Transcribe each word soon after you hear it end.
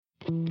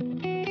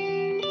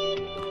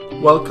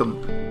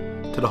Welcome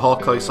to the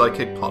Hawkeye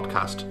Sidekick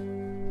podcast.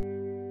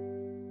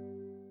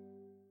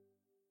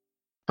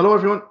 Hello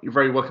everyone, you're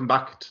very welcome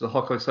back to the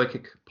Hawkeye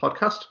Sidekick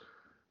podcast,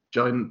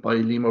 joined by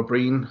Liam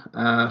O'Brien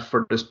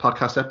for this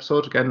podcast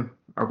episode. Again,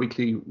 our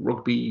weekly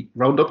rugby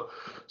roundup.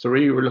 So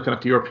really we're looking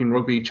at the European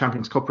Rugby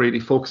Champions Cup, really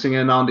focusing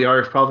in on the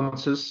Irish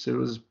provinces. It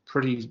was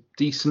pretty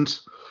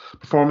decent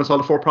performance. All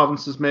the four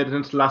provinces made it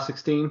into the last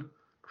 16,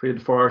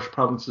 created four Irish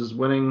provinces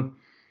winning.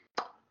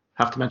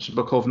 Have to mention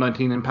about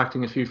COVID-19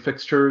 impacting a few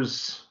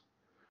fixtures.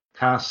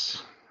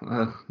 Cass,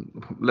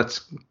 let's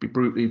be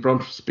brutally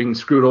blunt, being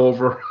screwed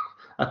over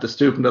at the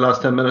stoop in the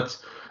last 10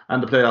 minutes,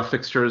 and the playoff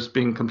fixtures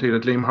being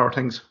completed. Liam, how are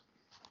things?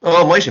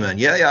 Oh, mighty man.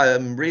 Yeah,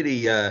 I'm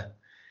really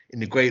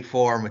in a great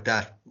form with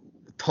that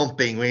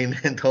thumping win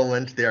in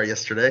Thomond there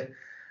yesterday.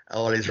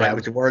 All is right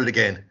with the world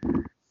again.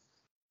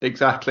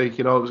 Exactly.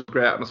 It was a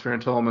great atmosphere in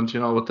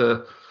Thomond, with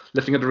the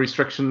lifting of the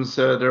restrictions.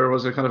 There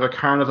was a kind of a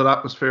carnival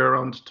atmosphere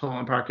around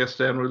Thomond Park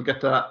yesterday, and we'll get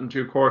to that in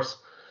due course.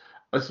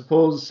 I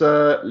suppose,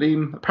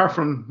 Liam, apart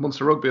from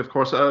Munster Rugby, of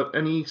course,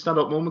 any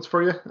standout moments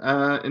for you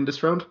in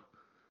this round?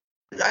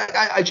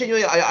 I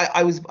genuinely,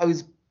 I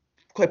was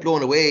quite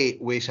blown away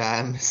with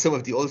some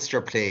of the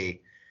Ulster play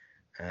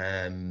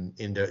in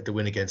the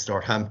win against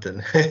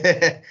Northampton.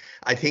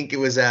 I think it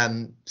was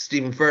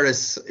Stephen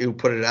Ferris who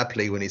put it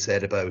aptly when he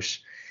said about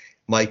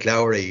Mike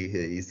Lowry.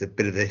 He's a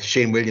bit of the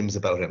Shane Williams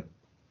about him.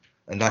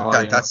 And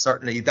that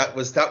certainly, that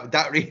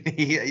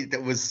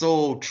was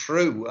so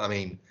true. I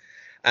mean,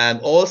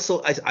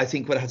 also I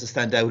think what has to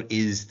stand out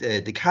is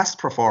the cast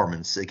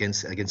performance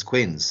against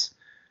Quins.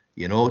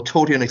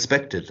 Totally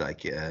unexpected,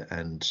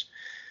 and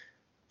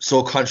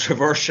so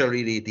controversial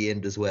really at the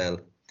end as well.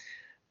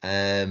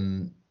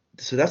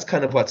 So that's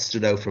kind of what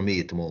stood out for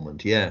me at the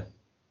moment. Yeah.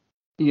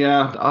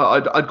 Yeah,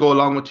 I'd go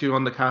along with you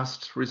on the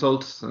cast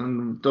results,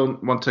 and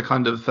don't want to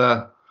kind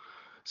of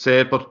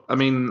say it, but I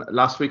mean,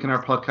 last week in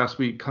our podcast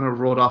we kind of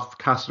wrote off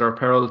Cast at our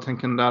peril,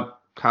 thinking that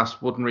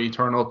Cast wouldn't really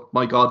turn up.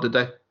 My God, did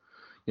they?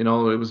 It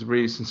was a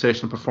really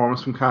sensational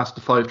performance from Cast.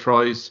 The 5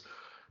 tries.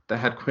 They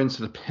had Quince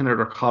to the pin of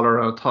their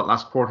collar. I thought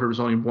last quarter was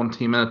only 1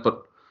 team in it,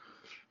 but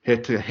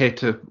hate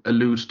to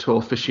allude to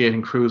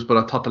officiating crews, but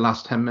I thought the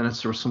last 10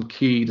 minutes there were some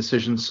key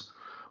decisions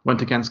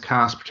went against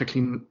Cast,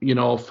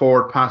 particularly,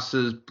 forward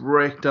passes.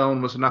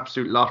 Breakdown was an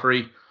absolute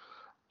lottery.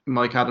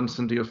 Mike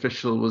Adamson, the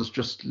official, was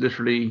just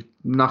literally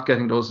not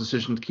getting those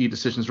key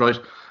decisions right.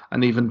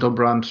 And even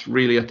Dumbrand,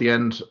 really at the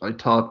end, I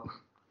thought,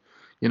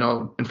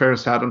 in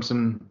fairness to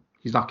Adamson,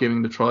 he's not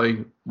giving the try.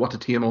 What the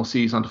TMO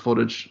sees on the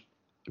footage,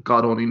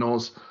 God only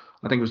knows.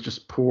 I think it was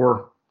just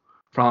poor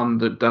from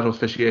that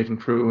officiating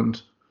crew, and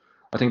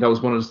I think that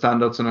was one of the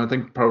standouts. And I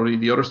think probably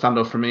the other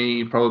standout for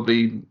me,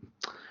 probably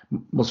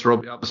Munster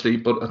Rugby, obviously,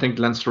 but I think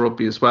Leinster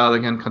Rugby as well.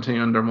 Again,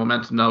 continuing their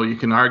momentum now. You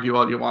can argue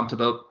all you want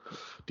about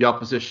the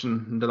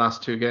opposition in the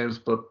last 2 games,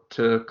 but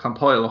to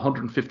compile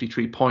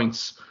 153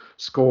 points,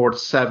 scored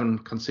 7,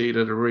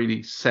 conceded, it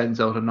really sends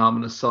out an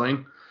ominous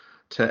sign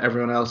to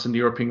everyone else in the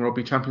European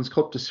Rugby Champions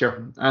Cup this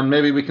year. And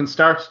maybe we can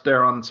start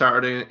there on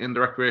Saturday in the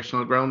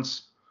recreational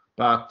grounds.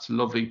 Bath,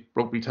 lovely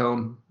rugby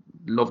town,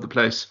 love the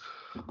place.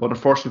 But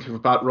unfortunately for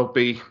Bath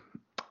Rugby,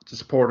 the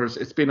supporters,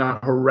 it's been a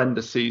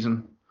horrendous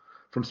season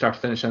from start to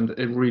finish, and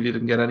it really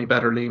didn't get any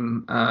better,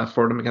 Liam,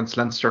 for them against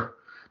Leinster.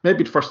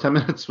 Maybe the first 10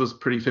 minutes was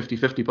pretty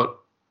 50-50, but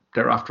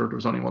thereafter there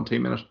was only 1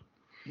 team in it.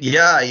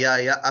 Yeah,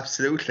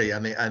 absolutely. I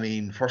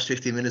mean, first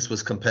 15 minutes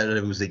was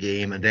competitive, it was the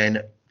game, and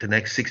then the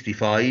next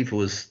 65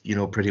 was,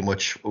 pretty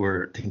much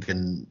we're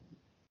thinking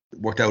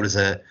worked out as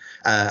a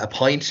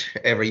point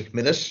every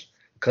minute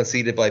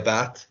conceded by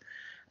Bath.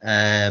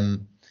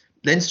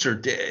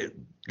 Leinster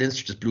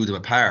just blew them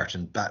apart,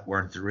 and Bath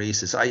weren't the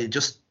races.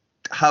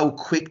 How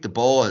quick the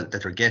ball that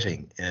they're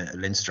getting,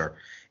 Leinster,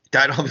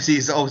 that obviously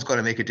is always going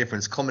to make a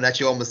difference, coming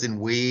at you almost in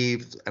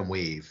wave and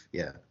wave.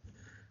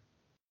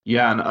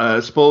 Yeah, and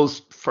I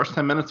suppose first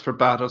 10 minutes for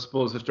Bath, I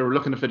suppose if they were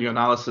looking at video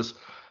analysis,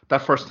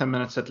 that first 10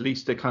 minutes at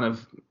least they kind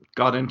of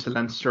got into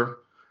Leinster.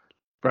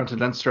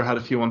 Granted, Leinster had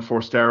a few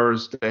unforced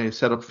errors. They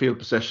set up field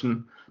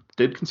possession.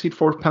 They did concede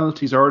 4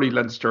 penalties early,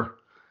 Leinster,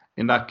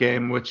 in that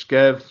game, which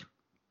gave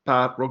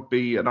Bath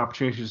Rugby an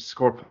opportunity to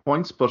score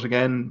points. But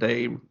again,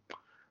 they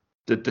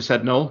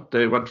said no.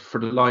 They went for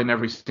the line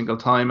every single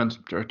time, and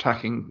their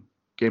attacking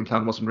game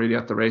plan wasn't really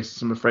at the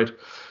races, I'm afraid.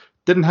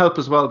 Didn't help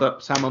as well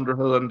that Sam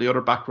Underhill and the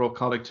other back row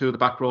colleague too, the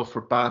back row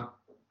for Bath,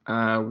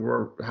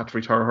 had to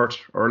retire hurt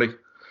early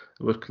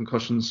with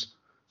concussions.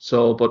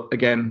 So, but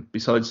again,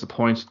 besides the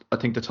point, I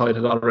think the tide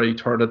had already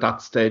turned at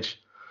that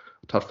stage.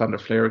 I thought Van der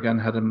Fleer again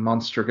had a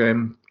monster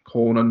game.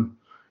 Conan,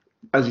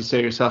 as you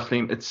say yourself,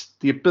 Liam, it's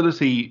the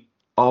ability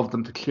of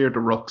them to clear the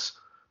rucks,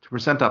 to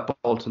present that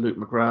ball to Luke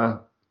McGrath,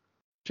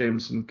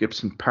 Jameson,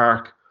 Gibson,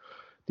 Park.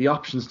 The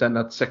options then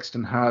that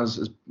Sexton has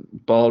as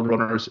ball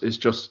runners is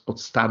just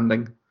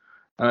outstanding.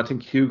 And I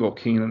think Hugo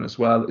Keenan as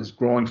well is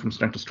growing from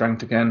strength to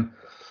strength again.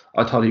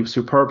 I thought he was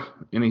superb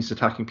in his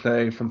attacking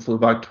play from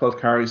fullback, 12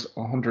 carries,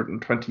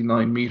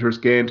 129 metres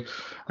gained,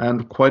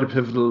 and quite a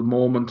pivotal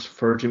moment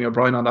for Jimmy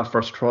O'Brien on that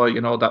first try.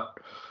 You know, that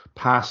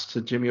pass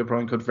to Jimmy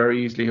O'Brien could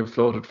very easily have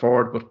floated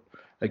forward, but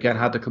again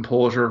had the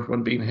composure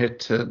when being hit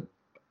to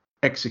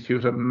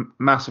execute a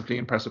massively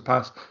impressive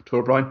pass to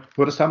O'Brien,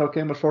 who had a standout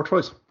game with 4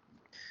 tries.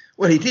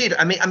 Well, he did.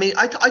 I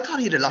thought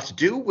he had a lot to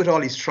do with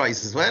all his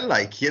tries as well.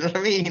 Like, you know what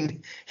I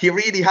mean? He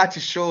really had to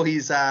show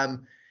to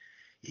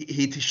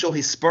show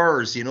his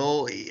spurs,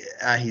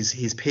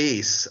 his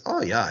pace.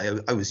 Oh yeah,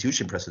 I was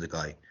hugely impressed with the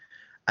guy.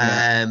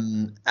 Yeah.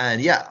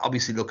 And yeah,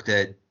 obviously, look,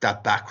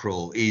 that back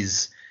row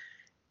is,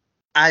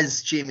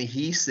 as Jamie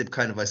Heaslip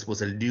kind of, I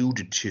suppose,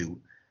 alluded to,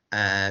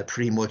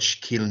 pretty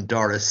much Keelan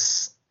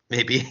Doris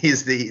maybe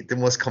is the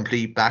most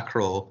complete back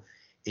row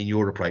in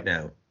Europe right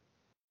now.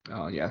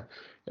 Oh yeah,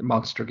 a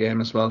monster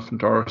game as well from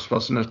Doris,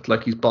 wasn't it?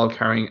 Like his ball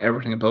carrying,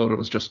 everything about it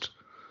was just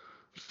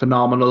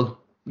phenomenal.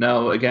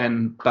 Now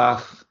again,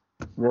 Bath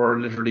were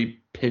literally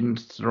pinned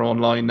to their own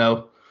line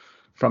now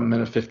from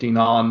minute 15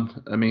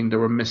 on. I mean, they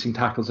were missing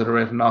tackles at a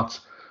rate of knots.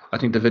 I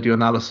think the video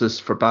analysis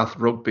for Bath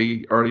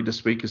Rugby early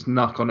this week is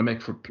not going to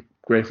make for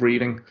great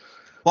reading.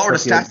 What were the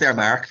stats there,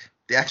 Mark?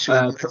 The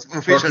actual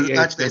official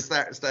match day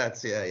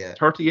stats, yeah.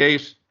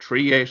 38,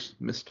 3-8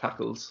 missed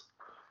tackles.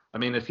 I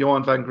mean, if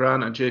Johan Van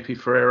Gran and JP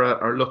Ferreira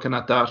are looking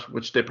at that,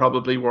 which they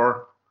probably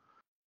were,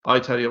 I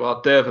tell you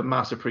what, they have a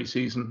massive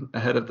pre-season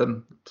ahead of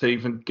them to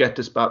even get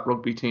this Bath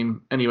Rugby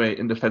team anyway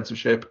in defensive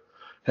shape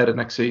ahead of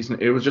next season.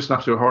 It was just an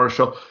absolute horror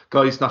show.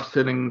 Guys not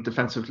filling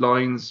defensive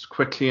lines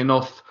quickly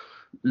enough,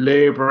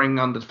 labouring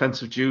on the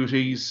defensive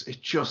duties.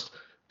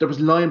 There was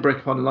line break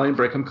upon line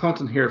break. I'm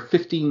counting here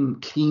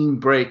 15 clean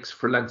breaks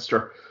for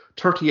Leinster,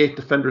 38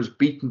 defenders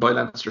beaten by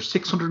Leinster,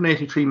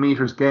 683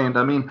 metres gained.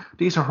 I mean,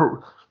 these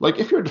are, like,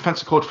 if you're a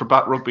defensive coach for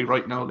Bath Rugby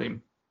right now, Liam,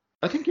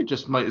 I think you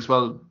just might as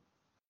well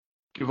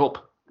give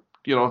up.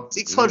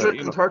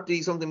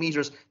 630 something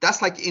meters.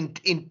 That's like in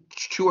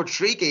 2 or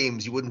 3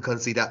 games you wouldn't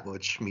concede that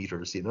much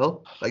meters,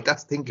 Like,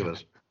 that's, think of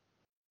it.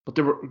 But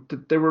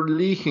they were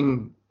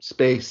leaking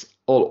space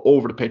all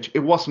over the pitch. It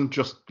wasn't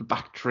just the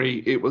back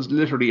three. It was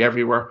literally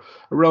everywhere,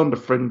 around the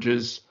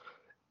fringes,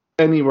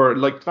 anywhere.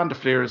 Like Van der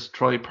Fleer's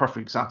try,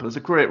 perfect example. It's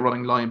a great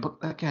running line, but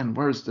again,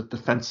 where's the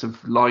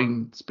defensive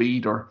line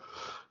speed? Or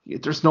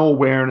there's no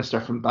awareness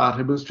there from that.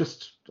 It was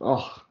just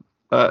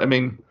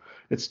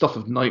it's stuff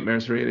of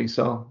nightmares, really.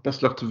 So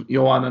best luck to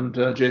Johan and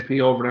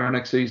JP over there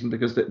next season,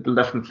 because they'll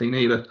definitely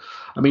need it.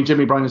 I mean,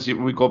 Jimmy Bryan, as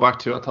we go back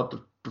to, I thought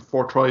the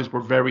 4 tries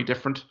were very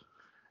different.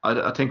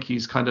 I think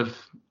he's kind of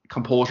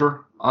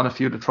composure on a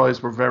few of the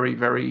tries were very,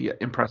 very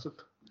impressive.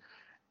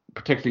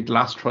 Particularly the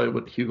last try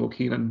with Hugo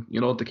Keenan,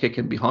 the kick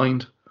in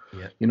behind.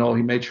 Yeah. He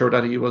made sure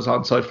that he was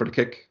onside for the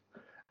kick.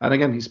 And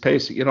again, he's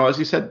pacey. As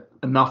you said,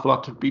 an awful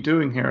lot to be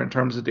doing here in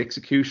terms of the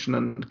execution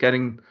and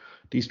getting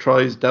these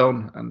tries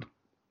down. And,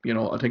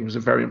 I think it was a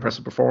very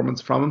impressive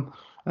performance from him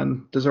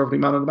and deservedly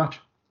man of the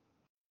match.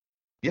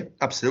 Yeah,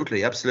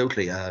 absolutely.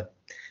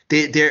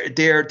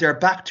 They're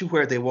back to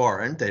where they were,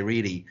 aren't they,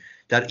 really?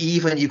 That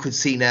even you could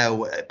see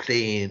now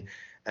playing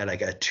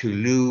like a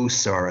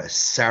Toulouse or a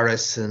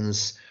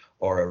Saracens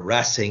or a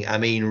Racing. I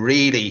mean,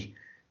 really,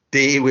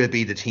 they will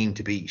be the team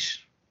to beat.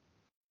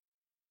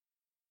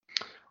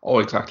 Oh,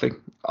 exactly.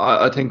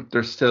 I think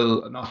there's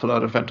still an awful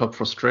lot of pent-up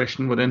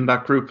frustration within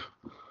that group.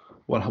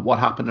 What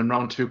happened in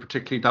round 2,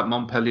 particularly that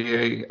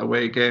Montpellier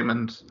away game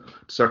and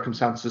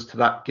circumstances to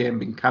that game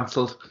being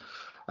cancelled.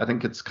 I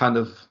think it's kind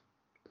of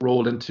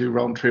rolled into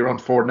round 3,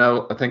 round 4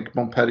 now. I think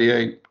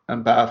Montpellier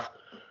and Bath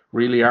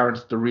really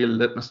aren't the real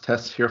litmus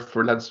test here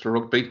for Leinster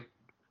Rugby.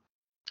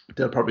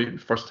 They'll probably be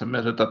first to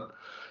admit it that,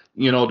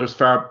 there's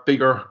far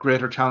bigger,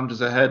 greater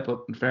challenges ahead,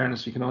 but in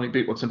fairness, you can only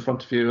beat what's in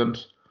front of you. And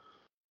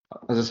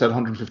as I said,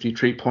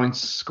 153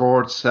 points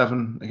scored,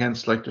 7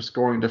 against, like, their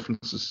scoring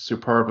difference is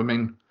superb. I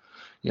mean,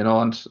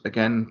 and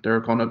again, they're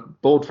going to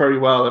bode very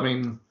well. I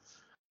mean,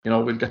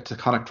 we'll get to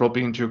Connacht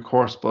Rugby in due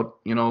course, but,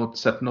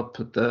 setting up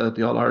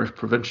the All-Irish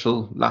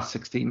Provincial last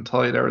 16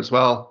 tie there as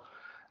well.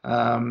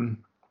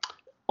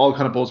 All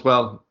kind of bodes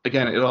well.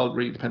 Again, it all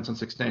really depends on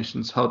Six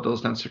Nations, how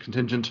those Leinster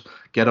contingent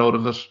get out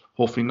of it.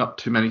 Hopefully not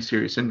too many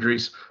serious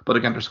injuries. But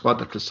again, their squad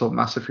depth is so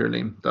massive here,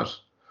 Liam, that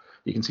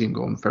you can see them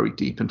going very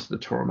deep into the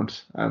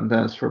tournament. And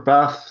as for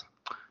Bath,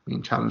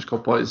 Challenge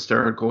Cup wise,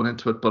 they're going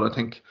into it, but I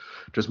think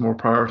there's more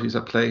priorities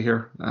at play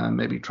here.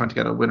 Maybe trying to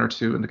get a win or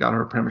two in the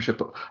Gallagher Premiership,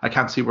 but I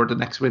can't see where the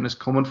next win is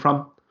coming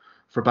from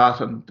for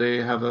Bath, and they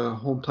have a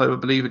home tie, I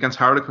believe, against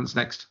Harlequins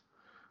next,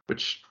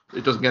 which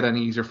it doesn't get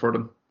any easier for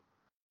them.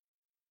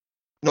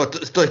 No,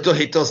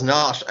 it does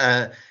not.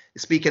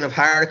 Speaking of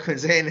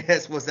Harlequins, I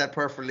suppose that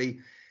perfectly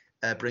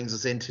brings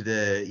us into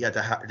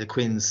the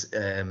Quins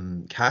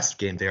cast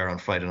game there on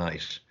Friday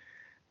night,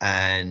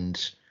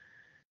 and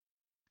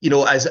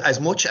as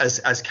much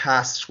as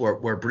casts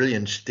were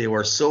brilliant, they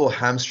were so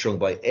hamstrung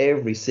by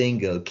every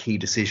single key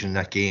decision in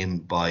that game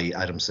by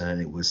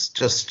Adamson. It was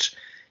just,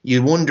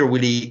 you wonder,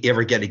 will he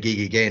ever get a gig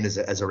again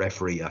as a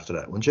referee after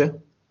that, wouldn't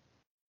you?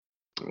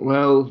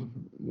 Well,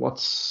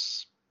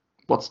 what's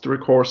the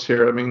recourse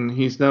here? I mean,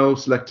 he's now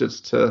selected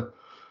to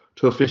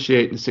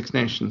officiate in the Six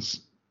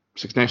Nations.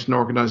 Six Nation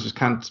organisers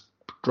can't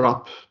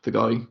drop the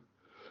guy,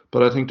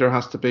 But I think there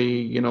has to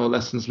be,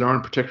 lessons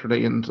learned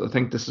particularly, and I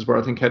think this is where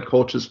I think head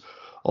coaches,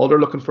 all they're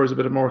looking for is a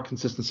bit of more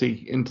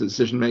consistency into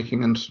decision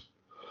making. And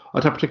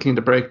I thought particularly in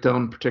the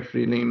breakdown,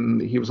 particularly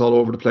Liam, he was all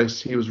over the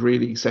place. He was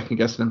really second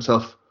guessing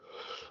himself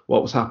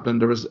what was happening.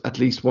 There was at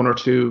least one or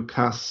two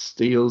cast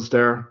steals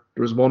there.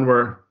 There was one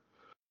where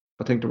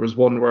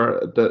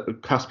the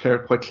cast player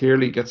quite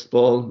clearly gets the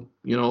ball,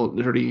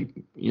 literally,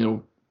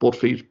 both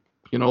feet,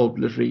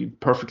 literally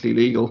perfectly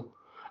legal.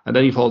 And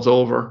then he falls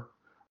over,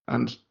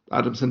 and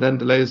Adamson then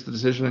delays the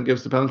decision and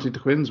gives the penalty to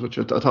Quins, which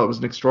I thought was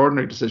an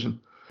extraordinary decision.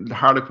 The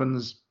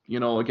Harlequins,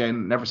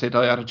 again, never say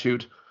die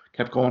attitude,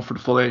 kept going for the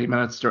full 80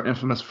 minutes. They're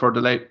infamous for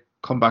the late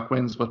comeback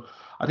wins, but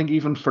I think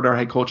even for their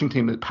head coaching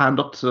team, it panned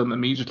up to them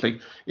immediately.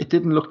 It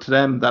didn't look to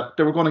them that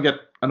they were going to get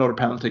another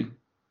penalty.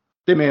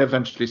 They may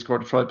eventually score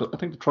the try, but I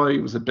think the try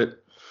was a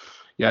bit,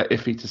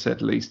 iffy to say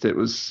the least. It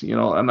was,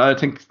 and I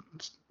think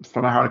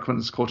from a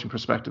Harlequins coaching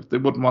perspective, they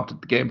wouldn't want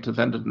the game to have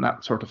ended in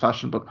that sort of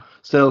fashion, but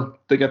still,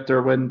 they get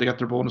their win, they get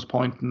their bonus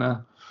point, and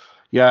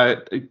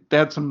they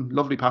had some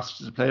lovely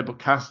passages to play, but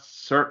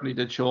Cast certainly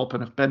did show up,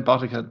 and if Ben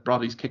Bottic had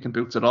brought his kicking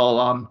boots at all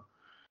on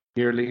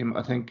here, Liam,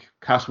 I think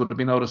Cast would have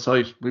been out of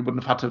sight. We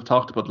wouldn't have had to have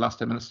talked about the last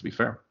 10 minutes, to be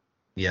fair.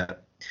 Yeah.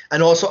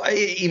 And also,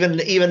 even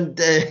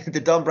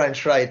the Dunbrand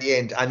try at the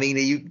end, I mean,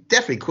 you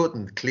definitely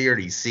couldn't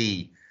clearly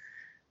see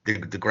the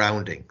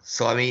grounding.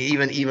 So, I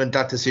mean, even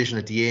that decision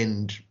at the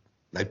end,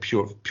 like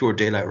pure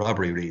daylight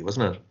robbery, really,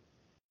 wasn't it?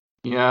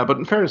 Yeah, but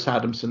in fairness to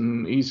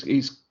Adamson,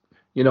 he's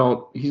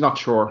not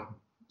sure.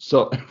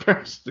 So, in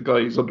fairness to the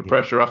guy, he's under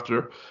pressure after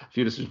a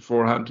few decisions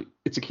beforehand.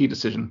 It's a key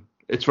decision.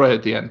 It's right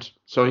at the end.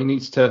 So, he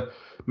needs to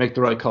make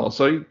the right call.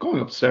 So, going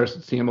upstairs to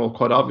the TMO,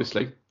 quite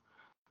obviously.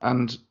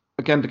 And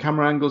again, the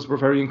camera angles were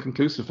very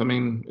inconclusive. I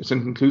mean, it's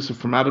inconclusive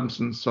from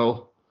Adamson,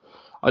 so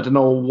I don't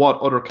know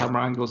what other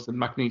camera angles than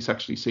McNeese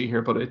actually see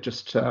here, but it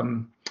just,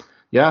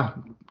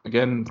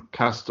 again,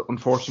 Cast,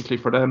 unfortunately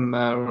for them,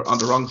 on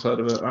the wrong side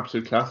of an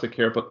absolute classic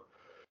here, but,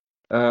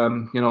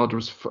 there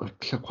was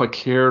quite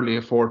clearly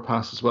a forward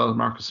pass as well.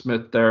 Marcus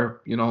Smith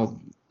there, in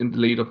the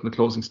lead up in the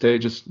closing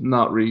stages,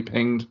 not really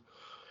pinged.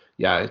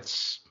 Yeah,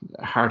 it's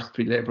hard to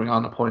be labouring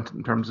on a point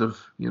in terms of,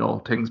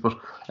 things, but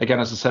again,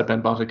 as I said,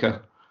 Ben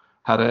Botica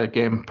had a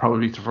game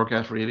probably to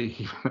forget, really.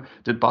 He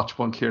did botch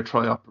one clear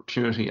try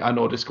opportunity. I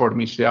know they scored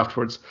immediately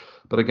afterwards,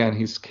 but again,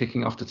 he's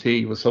kicking off the tee.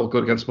 He was so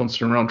good against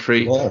Munster in round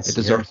 3. It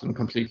deserves him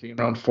completely in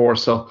round 4.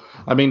 So,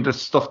 I mean,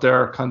 there's stuff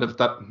there kind of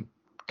that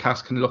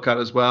Cass can look at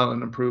as well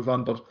and improve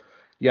on. But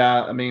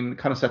yeah, I mean,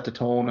 kind of set the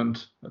tone.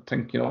 And I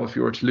think, if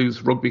you were to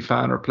lose rugby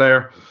fan or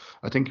player,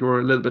 I think you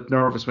were a little bit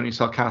nervous when you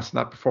saw Cass in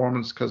that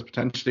performance, because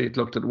potentially it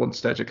looked at one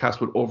stage that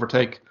Cass would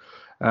overtake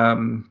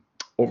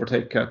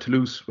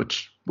Toulouse,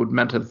 which would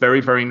meant a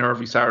very, very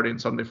nervy Saturday and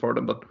Sunday for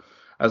them. But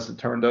as it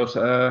turned out,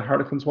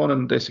 Harlequins won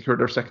and they secured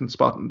their second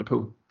spot in the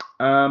pool.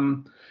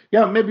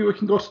 Maybe we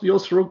can go to the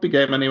Ulster Rugby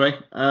game anyway.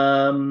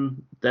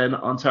 Then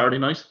on Saturday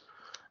night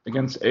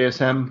against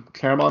ASM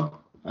Claremont,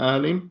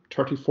 Liam,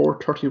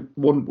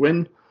 34-31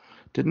 win.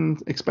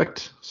 Didn't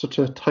expect such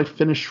a tight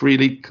finish,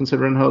 really,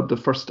 considering how the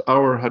first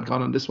hour had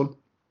gone on this one.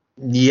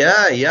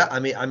 Yeah.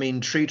 I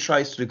mean, 3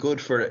 tries to the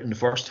good for in the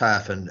first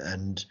half,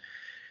 and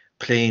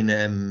playing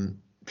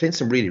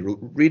some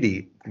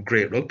really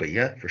great rugby,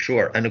 yeah, for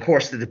sure. And of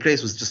course, the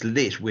place was just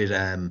lit with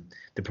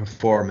the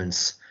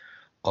performance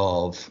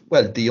of,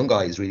 well, the young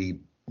guys, really,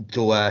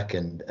 Doak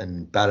and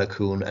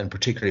Balakoon, and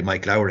particularly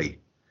Mike Lowry.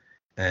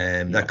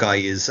 That guy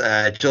is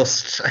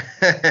just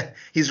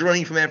he's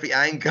running from every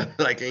angle,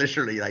 like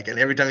literally, like, and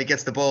every time he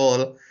gets the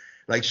ball,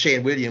 like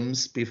Shane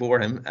Williams before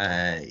him,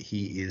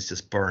 he is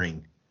just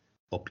burning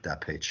up that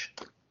pitch.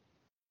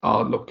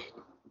 Oh, look,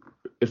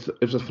 it's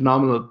a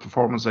phenomenal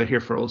performance I hear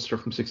for Ulster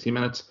from 60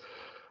 minutes.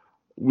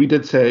 We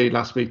did say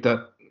last week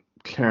that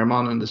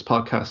Claremont in this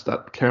podcast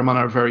that Claremont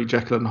are a very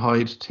Jekyll and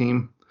Hyde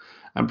team,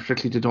 and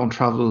particularly they don't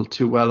travel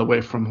too well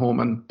away from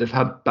home, and they've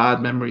had bad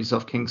memories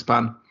of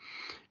Kingspan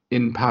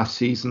in past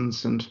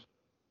seasons.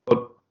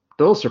 But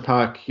the Ulster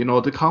pack,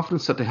 the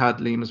confidence that they had,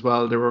 Liam, as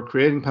well, they were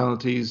creating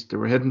penalties, they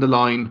were hitting the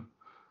line,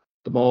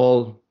 the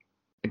ball,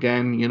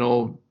 again,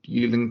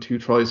 yielding 2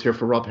 tries here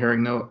for Rob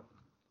Herring. Now,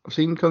 I've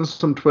seen kind of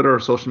some Twitter or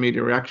social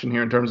media reaction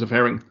here in terms of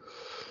Herring,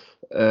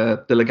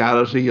 the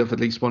legality of at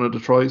least one of the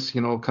tries,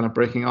 kind of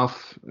breaking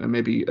off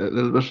maybe a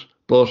little bit.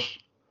 But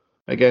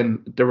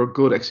again, there were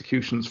good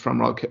executions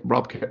from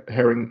Rob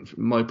Herring,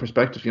 from my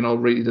perspective,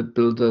 really did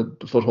build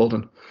the foothold.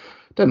 And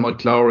then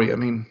Mike Lowry, I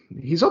mean,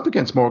 he's up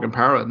against Morgan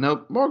Parra.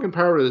 Now, Morgan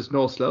Parra is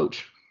no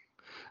slouch.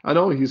 I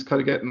know he's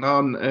kind of getting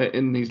on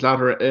in his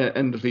latter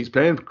end of his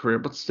playing career,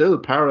 but still,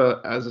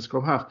 Parra as a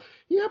scrum half,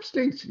 he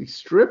absolutely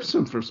strips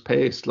him for his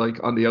pace,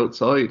 like on the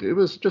outside. It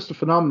was just a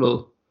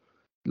phenomenal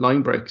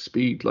line break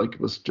speed, like it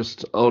was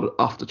just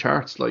off the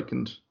charts, like,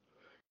 and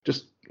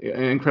just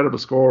an incredible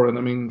score. And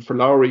I mean, for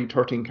Lowry,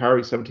 13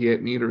 carries,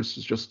 78 meters,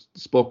 just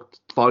spoke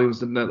volumes,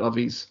 didn't it, of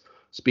his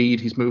speed,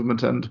 his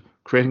movement, and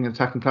creating an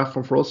attacking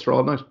platform for Ulster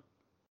all night.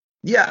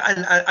 Yeah,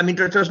 and I mean,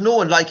 there's no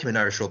one like him in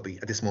Irish rugby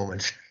at this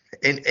moment.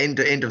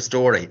 End of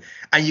story.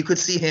 And you could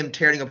see him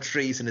tearing up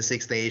trees in the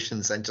Six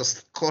Nations and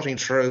just cutting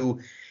through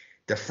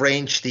the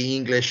French, the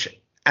English,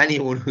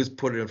 anyone who's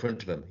put it in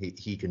front of him.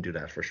 He can do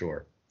that for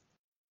sure.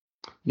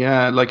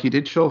 Yeah, like he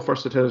did show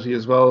versatility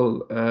as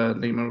well.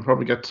 Liam, we'll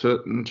probably get to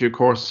it in due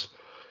course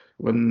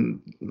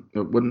when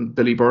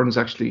Billy Burns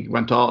actually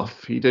went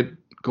off. He did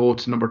go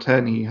to number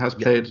 10. He has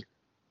Yeah. played,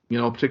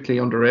 particularly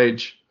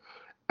underage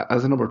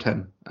as a number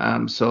 10.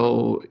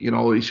 So,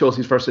 he shows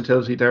his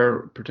versatility there,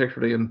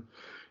 particularly. And,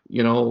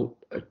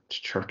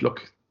 sure,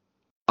 look,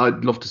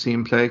 I'd love to see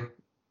him play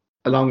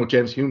along with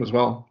James Hume as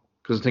well,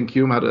 because I think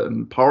Hume had a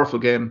powerful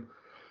game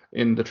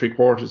in the three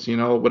quarters.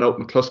 Without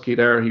McCluskey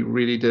there, he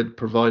really did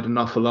provide an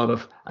awful lot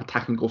of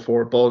attacking go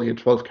forward ball. He had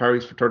 12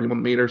 carries for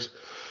 31 metres,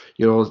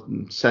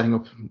 setting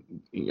up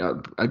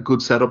a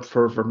good setup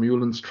for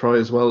Vermeulen's try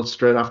as well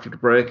straight after the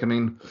break. I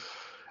mean,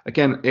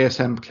 again,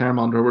 ASM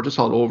Claremont were just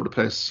all over the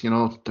place.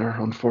 Their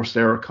unforced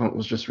error count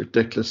was just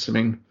ridiculous. I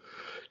mean,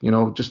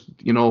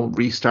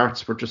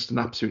 restarts were just an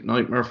absolute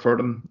nightmare for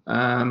them.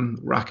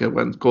 Raka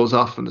goes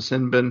off in the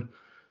sin bin.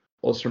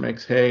 Ulster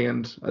makes hay,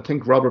 and I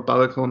think Robert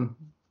Balacon,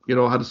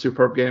 had a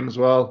superb game as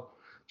well.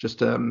 Just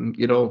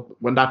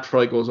when that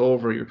try goes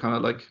over, you're kind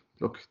of like,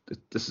 look,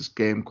 this is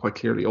game quite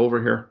clearly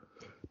over here.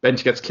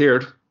 Bench gets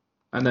cleared,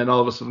 and then all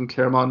of a sudden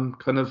Claremont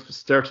kind of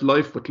stare to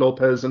life with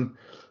Lopez and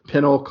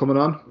Pinot coming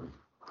on.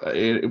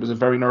 It was a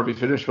very nervy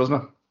finish,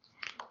 wasn't it?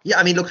 Yeah,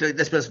 I mean, look,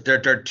 let's be honest,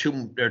 there are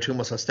two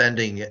most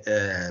outstanding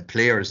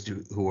players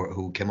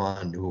who came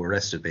on, who were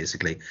arrested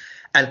basically,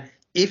 and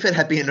if it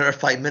had been another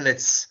 5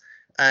 minutes,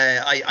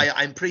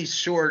 I'm pretty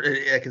sure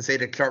I can say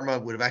that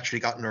Claremont would have actually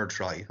gotten another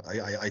try.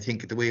 I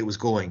think the way it was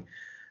going,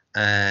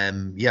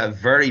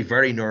 very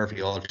very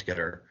nervy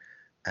altogether,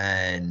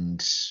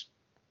 and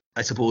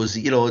I suppose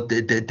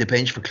the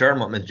bench for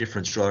Claremont made a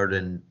difference rather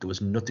than there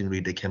was nothing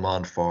really that came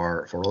on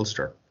for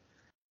Ulster.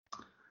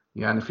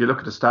 Yeah, and if you look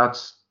at the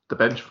stats, the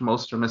bench from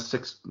Ulster missed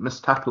 6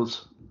 missed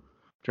tackles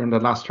during the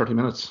last 30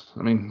 minutes.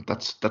 I mean,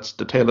 that's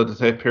the tail of the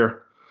tape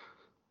here.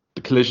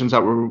 The collisions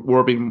that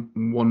were being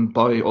won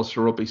by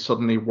Ulster Rugby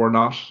suddenly were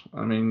not.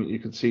 I mean, you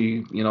could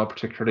see,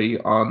 particularly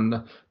on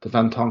the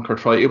Van Tonker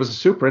try, it was a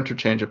super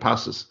interchange of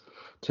passes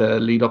to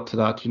lead up to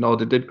that.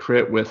 They did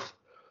create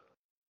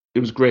it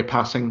was great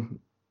passing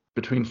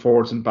between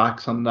forwards and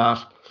backs on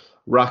that.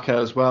 Raka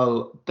as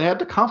well. They had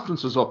the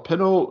confidence was up.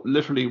 Pinot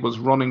literally was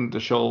running the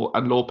show,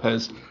 and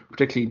Lopez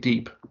particularly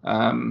deep.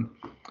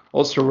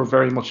 Ulster were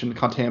very much in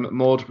containment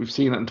mode. We've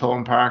seen it in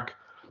Tone Park,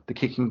 the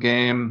kicking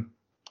game.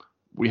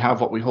 We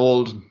have what we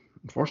hold.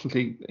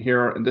 Unfortunately,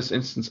 here in this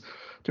instance,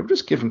 they were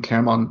just giving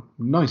Claremont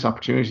nice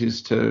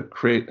opportunities to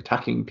create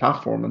attacking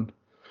platform, and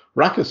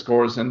Raka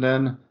scores, and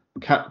then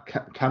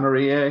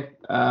Canarie,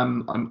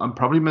 I'm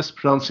probably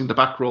mispronouncing the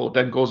back row,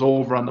 then goes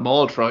over on the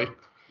maul try.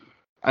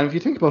 And if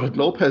you think about it,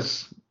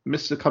 Lopez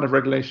missed a kind of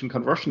regulation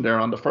conversion there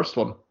on the first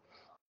one.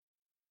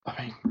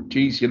 I mean,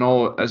 geez,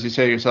 as you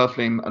say yourself,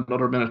 Liam,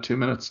 another minute, 2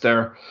 minutes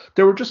there.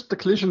 There were just the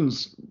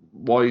collisions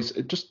wise,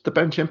 the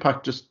bench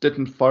impact just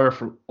didn't fire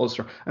for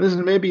Ulster. And this is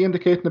maybe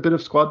indicating a bit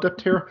of squad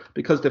depth here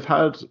because they've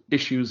had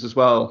issues as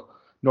well.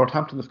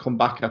 Northampton have come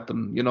back at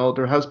them.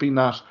 There has been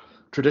that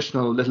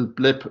traditional little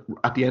blip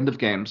at the end of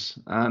games.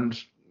 And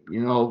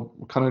we're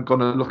kind of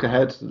going to look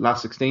ahead to the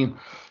last 16.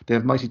 They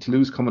have mighty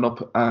Toulouse coming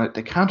up.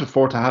 They can't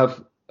afford to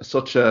have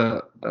such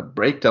a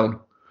breakdown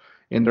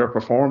in their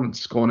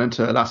performance going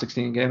into a last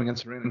 16 game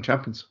against the reigning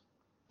champions.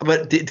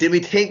 But did we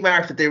think,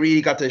 Mark, that they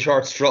really got the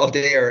short straw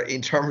there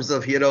in terms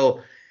of,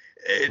 to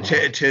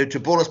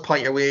bonus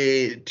point your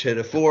way to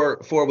the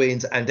four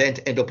wins and then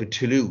to end up with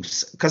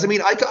Toulouse? Because, I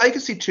mean, I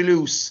could see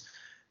Toulouse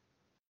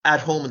at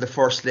home in the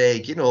first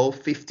leg,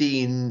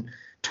 15,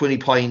 20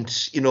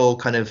 point,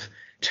 kind of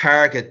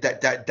target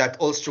that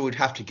Ulster would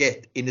have to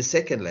get in the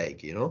second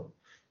leg,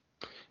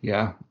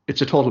 Yeah,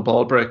 it's a total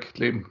ball break,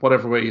 Liam.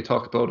 Whatever way you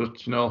talk about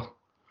it,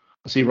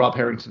 I see Rob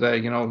Herring today,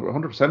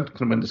 100%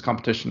 can win this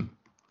competition.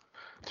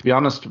 To be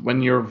honest,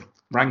 when you're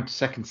ranked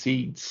second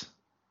seeds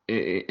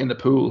in the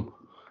pool,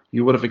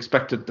 you would have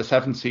expected the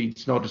 7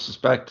 seeds, no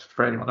disrespect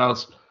for anyone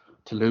else,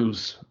 to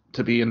lose.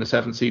 To be in the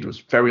 7th seed was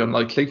very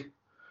unlikely.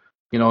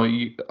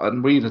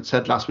 And we had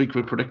said last week,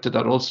 we predicted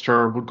that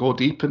Ulster would go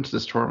deep into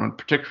this tournament,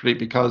 particularly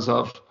because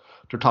of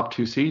their top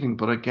 2 seeding.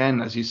 But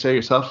again, as you say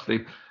yourself, Lee,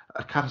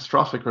 a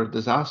catastrophic or a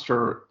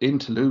disaster in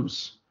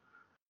Toulouse,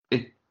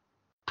 it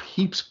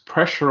heaps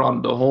pressure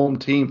on the home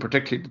team,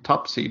 particularly the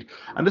top seed.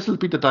 And this will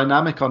be the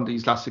dynamic on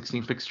these last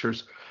 16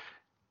 fixtures.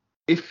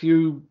 If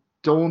you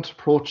don't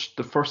approach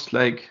the first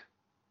leg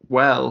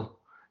well,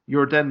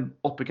 you're then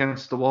up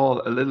against the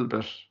wall a little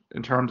bit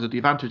in terms of the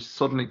advantage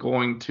suddenly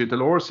going to the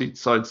lower seed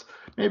sides.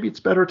 Maybe it's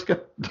better to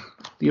get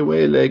the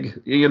away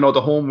leg,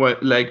 the home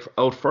leg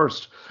out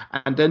first,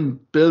 and then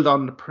build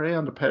on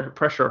the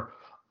pressure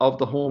of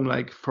the home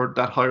leg for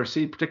that higher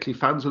seed. Particularly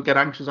fans will get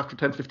anxious after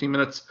 10, 15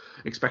 minutes,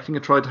 expecting a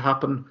try to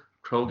happen.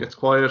 Crowd gets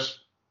quiet,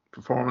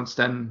 performance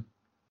then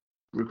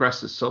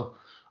regresses. So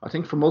I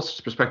think from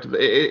Ulster's perspective,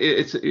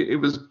 it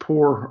was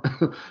poor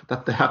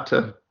that they had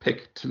to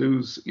pick to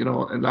lose,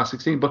 in last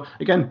 16. But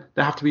again,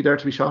 they have to be there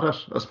to be shot at,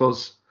 I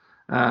suppose,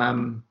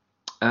 um,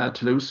 to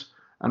lose.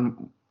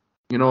 And,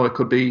 it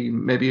could be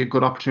maybe a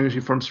good opportunity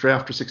for them straight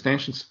after Six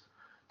Nations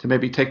to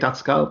maybe take that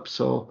scalp.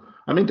 So,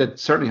 I mean, they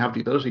certainly have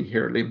the ability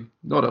here, Liam,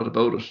 no doubt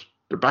about it.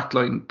 Their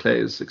backline play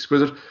is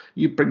exquisite.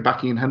 You bring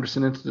back Ian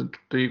Henderson into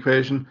the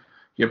equation.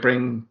 You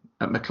bring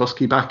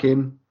McCluskey back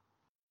in.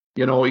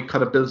 He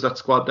kind of builds that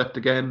squad depth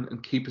again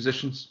in key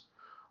positions.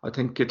 I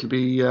think it'll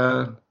be,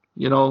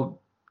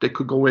 they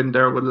could go in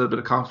there with a little bit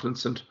of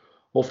confidence, and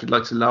hopefully,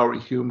 like Lowry,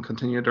 Hume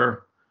continue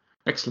their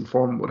excellent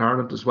form with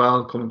Ireland as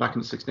well, coming back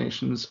in the Six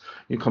Nations.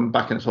 You come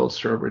back in at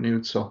Ulster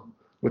renewed, so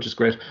which is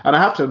great. And I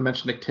have to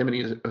mention Nick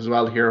Timoney as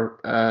well here,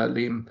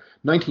 Liam.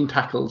 19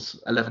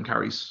 tackles, 11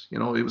 carries. It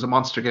was a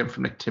monster game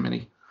from Nick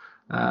Timoney,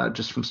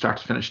 just from start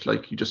to finish.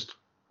 Like, you just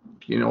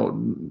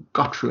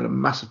got through a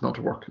massive amount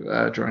of work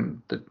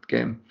during the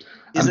game.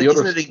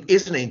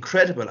 Isn't it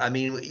incredible? I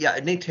mean, yeah,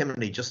 Nick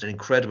Timoney, just an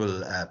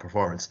incredible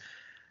performance.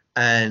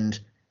 And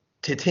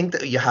to think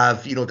that you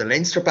have, the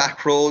Leinster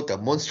back row, the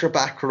Munster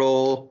back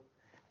row,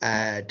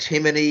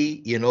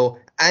 Timoney,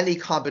 any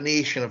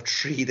combination of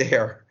three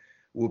there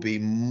will be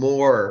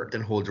more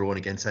than hold their own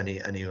against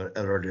any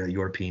other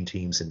European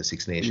teams in the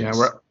Six Nations.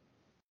 Yeah,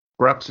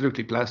 we're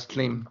absolutely blessed,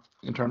 Liam,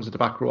 in terms of the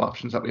back row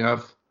options that we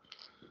have.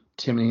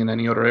 Timoney in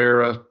any other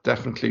era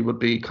definitely would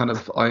be kind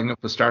of eyeing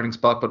up a starting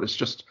spot, but it's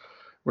just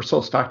we're so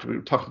stacked. We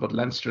were talking about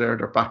Leinster there,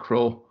 their back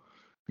row,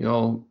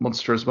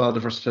 Munster as well, the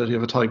versatility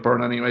of a Ty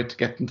Byrne anyway to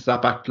get into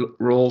that back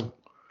row,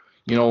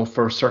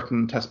 for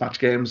certain Test match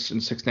games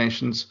in Six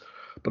Nations.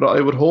 But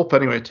I would hope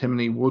anyway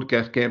Timoney would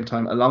get game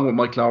time along with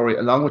Mike Lowry,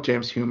 along with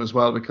James Hume as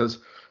well, because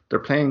they're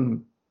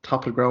playing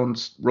top of the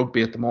ground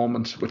rugby at the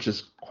moment, which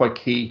is quite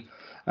key.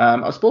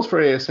 I suppose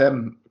for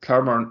ASM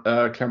Clermont,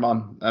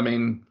 I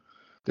mean,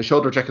 they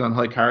showed their Jekyll and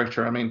Hyde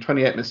character. I mean,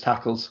 28 missed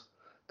tackles.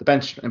 The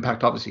bench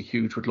impact obviously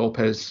huge with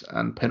Lopez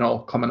and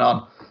Pinot coming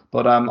on.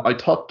 But I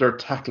thought their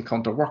tackle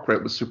count, their work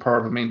rate was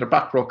superb. I mean, their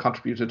back row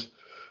contributed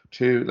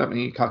to, let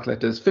me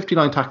calculate this,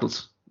 59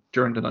 tackles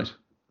during the night,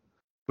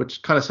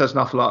 which kind of says an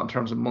awful lot in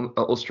terms of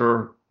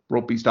Ulster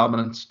rugby's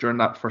dominance during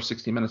that first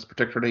 60 minutes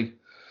particularly.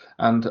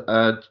 And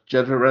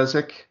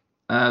Jedrzejczyk,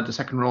 the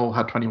second row,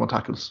 had 21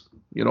 tackles,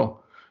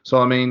 So,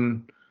 I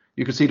mean,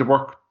 you could see the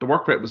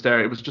work rate was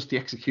there. It was just the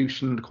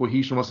execution, the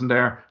cohesion wasn't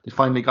there. They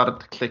finally got it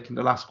to click in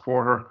the last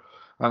quarter.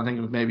 I think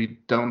it was maybe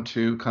down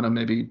to kind of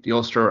maybe the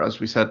Ulster, as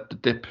we said, the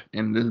dip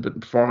in a little bit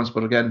in performance.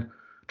 But again,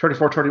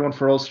 34-31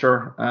 for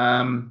Ulster.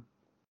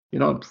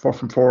 4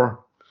 from 4.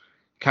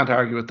 Can't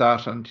argue with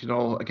that. And,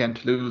 again,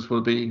 Toulouse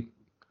will be,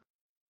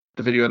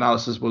 the video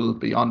analysis will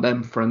be on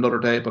them for another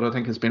day. But I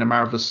think it's been a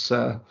marvellous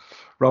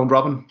round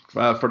robin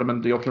for them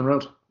in the opening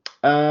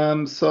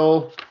round.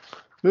 So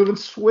moving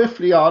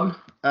swiftly on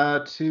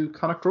to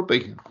Connacht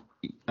Rugby.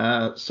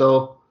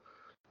 So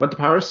went to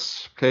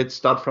Paris, played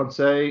Stade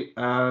Francais,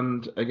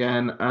 and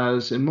again,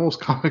 as in most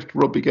Connacht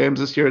Rugby games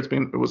this year,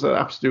 it was an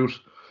absolute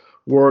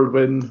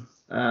whirlwind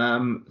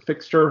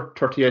fixture,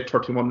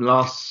 38-31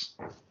 loss.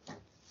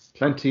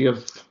 Plenty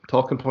of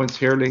talking points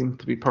here, Liam,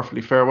 to be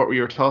perfectly fair. What were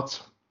your thoughts?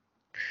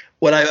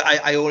 Well,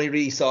 I only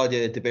really saw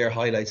the bare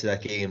highlights of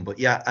that game, but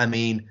yeah, I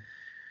mean,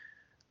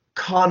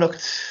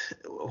 Connacht,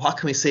 what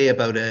can we say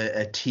about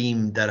a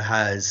team that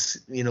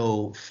has,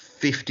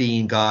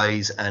 15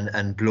 guys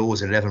and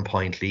blows an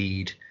 11-point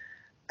lead,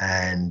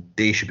 and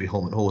they should be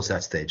home and hosed at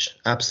that stage.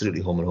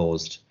 Absolutely home and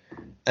hosed.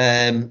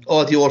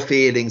 All the old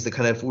failings, the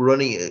kind of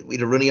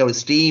either running out of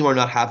steam or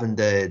not having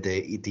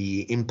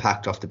the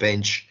impact off the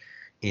bench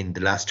in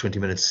the last 20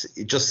 minutes,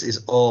 it just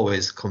is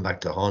always come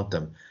back to haunt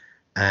them.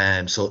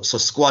 So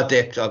squad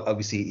depth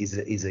obviously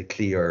is a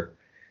clear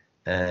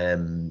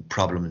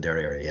problem in their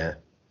area. Yeah.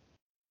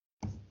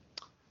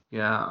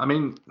 Yeah, I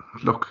mean,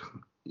 look,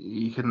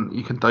 you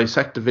can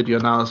dissect the video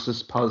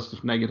analysis,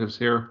 positives, negatives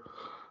here.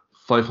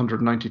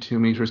 592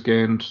 meters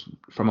gained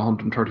from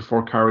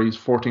 134 carries,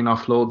 14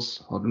 offloads,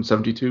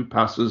 172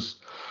 passes,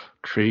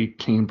 3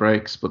 clean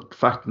breaks. But the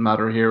fact of the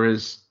matter here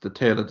is the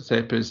tail of the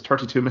tape is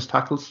 32 missed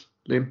tackles,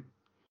 Liam,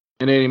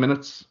 in 80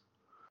 minutes.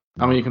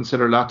 And when you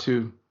consider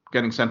Latu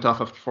getting sent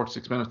off after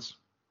 46 minutes,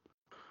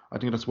 I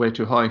think that's way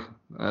too high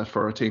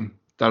for a team.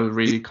 That would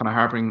really kind of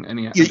harboring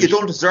any. You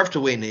don't deserve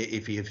to win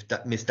if you've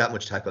missed that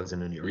much tackles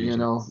in your region.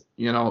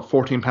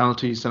 14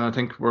 penalties, and I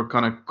think we're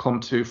going to come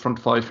to front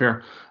five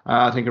here.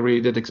 I think it really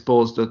did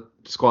expose the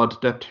squad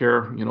depth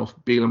here.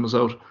 Beelan was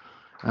out.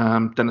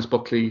 Dennis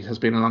Buckley has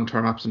been a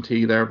long-term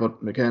absentee there, but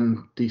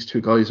again, these two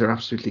guys are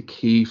absolutely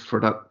key for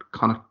that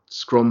kind of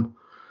scrum,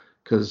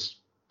 because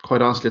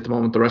quite honestly, at the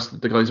moment, the rest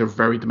of the guys are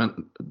very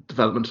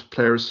development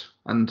players,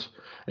 and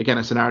again,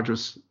 it's an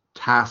arduous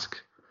task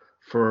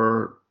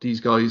for these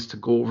guys to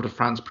go over to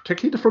France,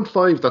 particularly the front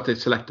five that they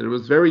selected. It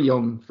was very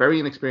young, very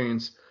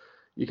inexperienced.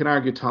 You can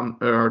argue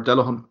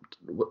Delahunt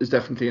is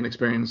definitely an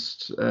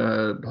experienced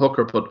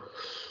hooker, but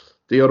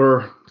the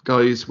other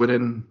guys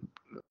within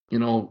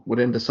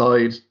the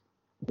side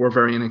were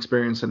very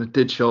inexperienced, and it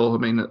did show,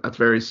 at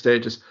various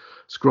stages.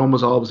 Scrum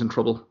was always in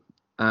trouble.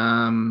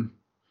 Yeah,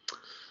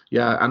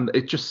 and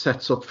it just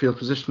sets up field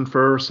position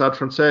for Stade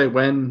Francais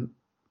when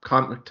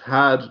Connacht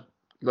had,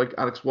 like,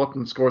 Alex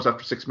Wotton scores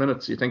after 6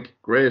 minutes. You think,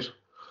 great,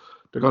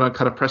 they're going to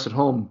kind of press it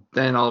home.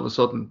 Then all of a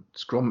sudden,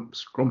 scrum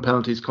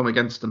penalties come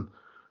against them,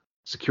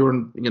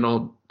 securing,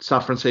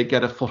 Stade Francais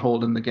get a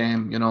foothold in the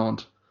game,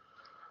 and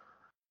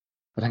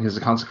I think as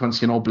a consequence,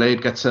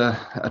 Blade gets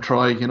a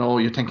try,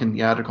 you're thinking,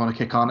 yeah, they're going to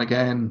kick on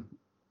again.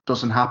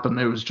 Doesn't happen.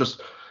 It was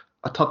just,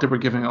 I thought they were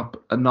giving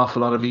up an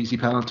awful lot of easy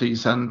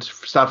penalties, and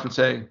Stade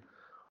Francais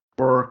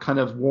were kind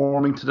of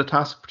warming to the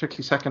task,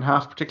 particularly second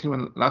half,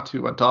 particularly when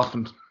Latu went off,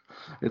 and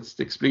it's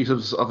the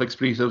expletives of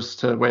expletives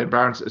to Wayne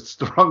Barnes. It's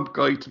the wrong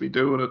guy to be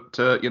doing it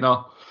to,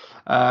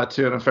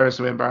 to an unfairness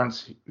to Wayne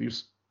Barnes.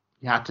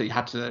 He had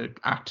to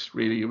act,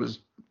 really. It was,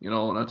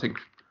 and I think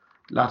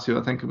Latu,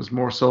 I think it was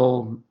more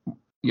so,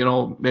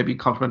 maybe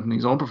complimenting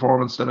his own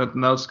performance than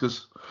anything else,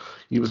 because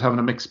he was having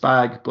a mixed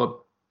bag. But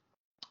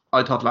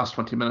I thought last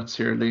 20 minutes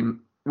here, Liam,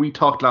 we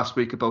talked last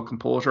week about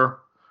composure,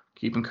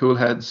 keeping cool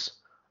heads,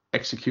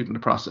 executing the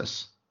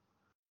process.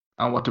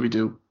 And what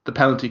do? The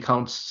penalty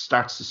count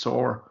starts to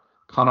soar.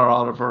 Conor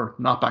Oliver,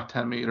 not back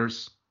 10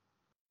 metres,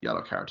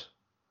 yellow card.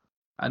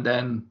 And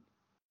then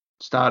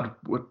Stade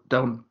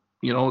down,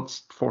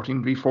 it's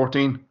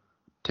 14v14,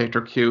 take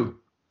their cue,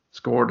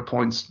 score the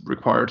points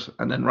required.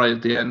 And then right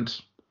at the end,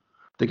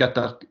 they get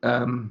that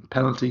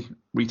penalty,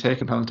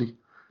 retaken penalty,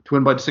 to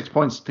win by the 6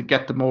 points to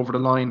get them over the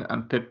line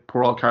and pit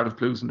poor old Cardiff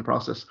Blues in the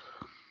process.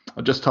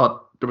 I just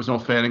thought there was no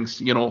failings,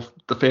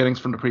 the failings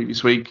from the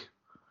previous week.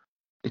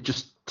 It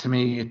just, to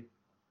me,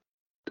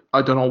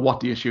 I don't know what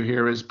the issue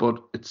here is,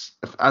 but it's,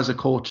 as a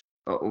coach,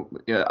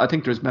 yeah, I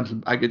think there's mental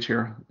baggage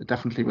here,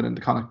 definitely within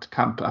the Connacht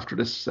camp after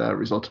this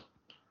result.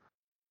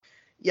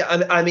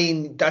 Yeah, I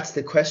mean, that's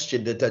the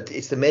question, that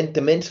it's the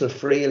mental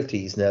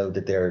frailties now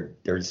that they're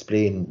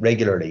displaying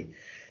regularly.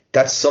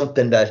 That's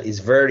something that is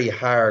very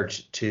hard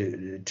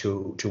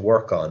to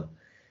work on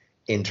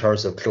in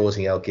terms of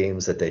closing out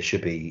games that they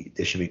should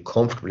be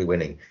comfortably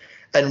winning.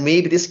 And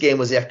maybe this game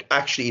was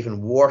actually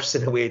even worse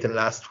in a way than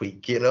last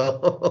week,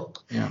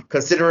 Yeah.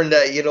 Considering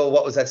that,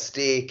 what was at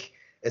stake,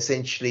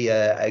 essentially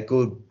a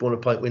good bonus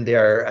point win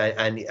there,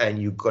 and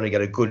you're going to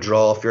get a good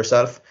draw for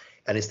yourself.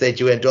 And instead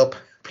you end up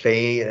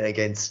playing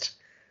against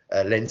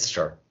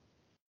Leinster.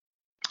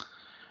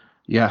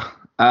 Yeah.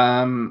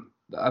 And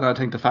I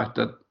think the fact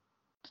that,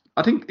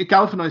 I think it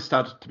galvanised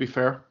Stade, to be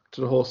fair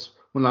to the hosts,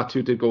 when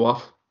Latu did go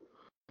off.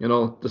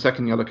 The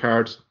second yellow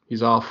card,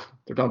 he's off.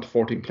 They're down to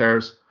 14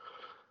 players.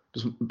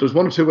 There's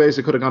one or two ways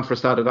they could have gone for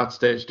Stade at that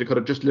stage. They could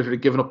have just literally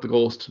given up the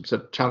ghost,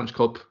 said Challenge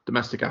Cup,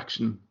 domestic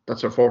action,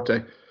 that's our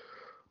forte.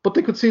 But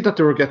they could see that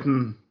they were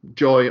getting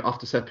joy off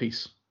the set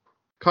piece.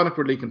 Connacht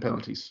were leaking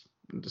penalties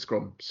in the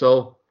scrum.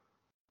 So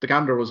the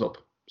gander was up.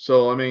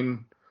 So, I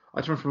mean,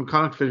 I think from a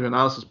Connacht video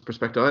analysis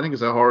perspective, I think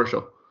it's a horror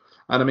show.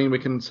 And I mean, we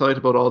can cite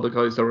about all the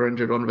guys that were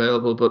injured,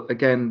 unavailable, but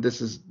again, this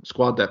is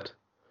squad depth.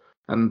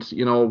 And,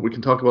 we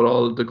can talk about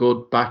all the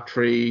good back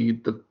three,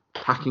 the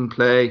packing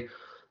play,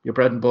 your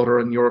bread and butter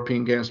in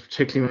European games,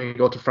 particularly when you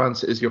go to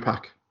France, is your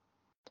pack.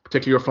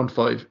 Particularly your front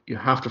five. You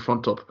have to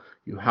front up.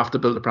 You have to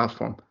build a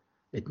platform.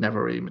 It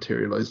never really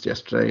materialised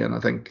yesterday. And I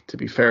think, to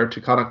be fair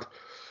to Connacht,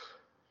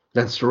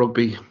 Leinster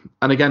Rugby,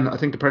 and again, I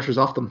think the pressure's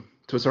off them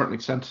to a certain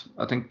extent.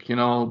 I think,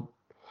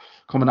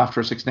 coming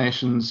after Six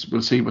Nations,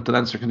 we'll see with the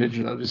Leinster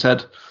contingent, as you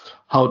said,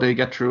 how they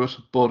get through it.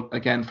 But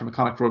again, from a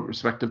Connacht Rugby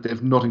perspective, they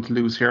have nothing to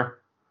lose here.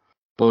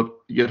 But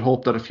you'd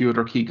hope that a few of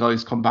their key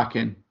guys come back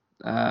in,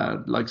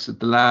 like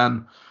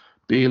Delan,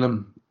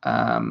 Beelum,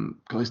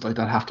 guys like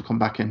that have to come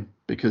back in,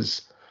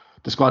 because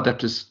the squad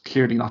depth is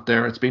clearly not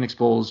there. It's been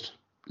exposed.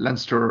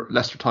 Leicester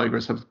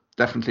Tigers have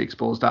definitely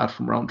exposed that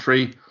from round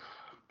 3.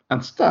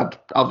 And Stade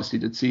obviously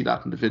did see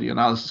that in the video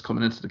analysis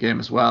coming into the game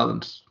as well.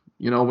 And,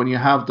 when you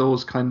have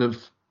those kind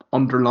of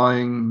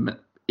underlying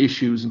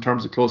issues in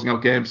terms of closing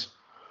out games,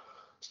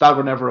 Stade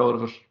were never out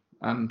of it.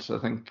 And I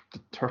think the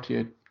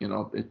 38,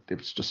 it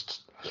was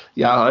just,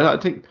 I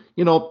think,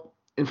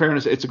 in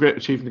fairness, it's a great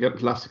achievement to get into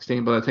the last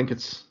 16, but I think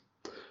it's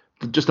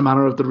just a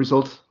manner of the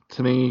result.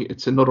 To me,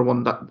 it's another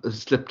one that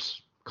has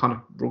slipped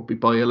Connacht Rugby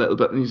by a little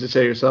bit. And as you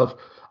say yourself,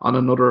 on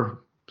another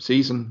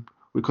season,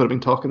 we could have been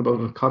talking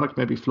about Connacht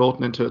maybe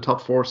floating into a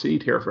top 4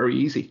 seed here very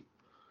easy.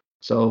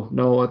 So,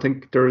 no, I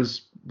think there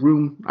is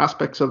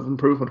aspects of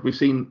improvement. We've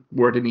seen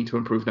where they need to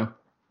improve now.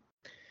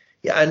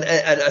 Yeah, and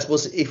I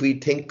suppose if we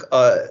think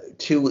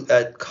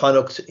to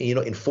Connacht,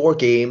 in 4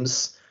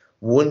 games,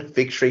 1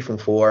 victory from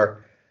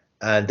 4,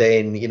 and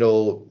then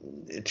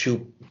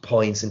 2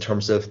 points in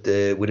terms of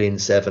the within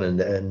 7 and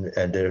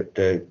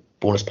the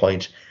bonus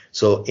point.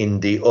 So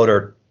in the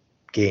other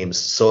games,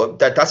 so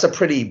that's a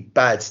pretty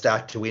bad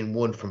stat to win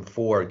 1 from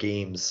 4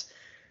 games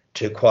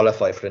to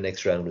qualify for the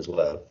next round as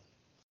well.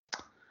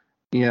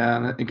 Yeah,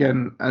 and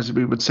again, as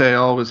we would say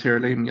always here,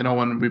 Liam,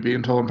 when we be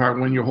in Tolan Park,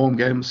 win your home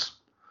games.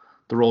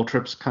 The road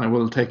trips kind of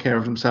will take care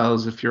of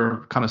themselves if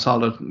you're kind of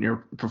solid in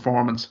your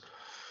performance.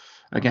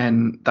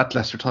 Again, that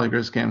Leicester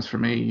Tigers games for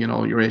me,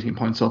 you're 18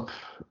 points up.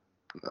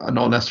 I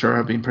know Leicester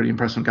have been pretty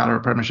impressive in Gallagher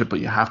Premiership, but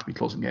you have to be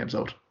closing games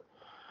out.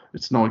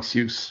 It's no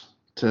excuse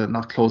to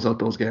not close out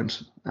those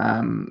games.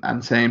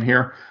 And same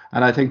here.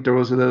 And I think there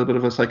was a little bit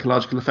of a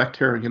psychological effect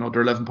here.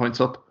 They're 11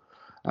 points up.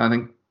 I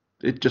think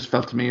it just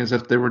felt to me as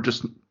if there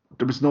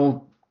was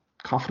no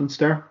confidence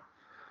there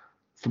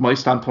from my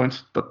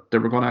standpoint that they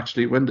were going to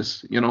actually win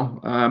this.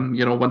 When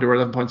they were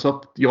 11 points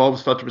up, you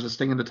always felt there was a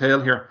sting in the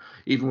tail here,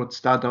 even with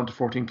Stad down to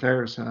 14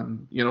 players.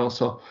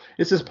 So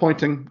it's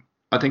disappointing.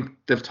 I think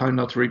they've time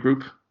now to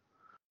regroup,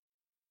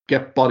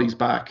 get bodies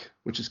back,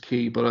 which is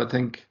key. But I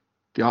think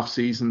the off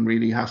season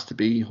really has to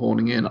be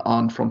honing in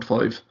on front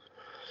five.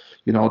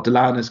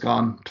 Delan is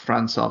gone to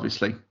France,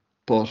 obviously,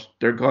 but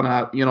they're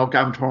gonna,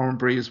 Gavin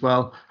Thornbury as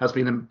well has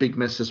been a big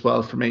miss as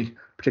well for me,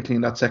 particularly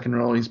in that second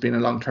row. He's been a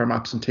long-term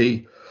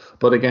absentee.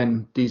 But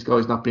again, these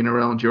guys not being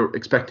around, you're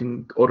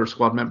expecting other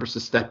squad members to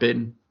step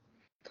in,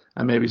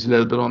 and maybe it's a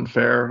little bit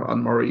unfair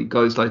on Murray,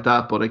 guys like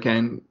that. But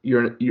again,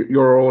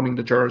 you're owning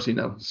the jersey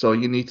now, so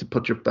you need to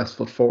put your best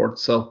foot forward.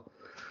 So,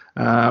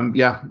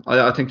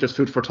 I think there's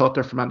food for thought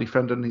there from Andy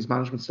Friend and his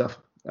management staff,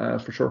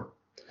 for sure.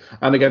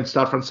 And again,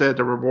 Stade Francais,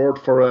 the reward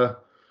for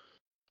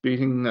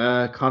beating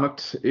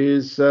Connacht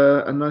is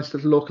a nice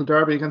little local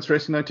derby against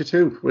Racing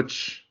 92,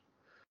 which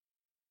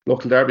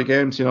local derby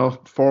games,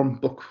 form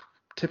book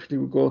typically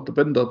would go out the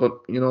window,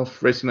 but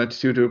if Racing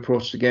 92 do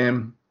approach the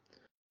game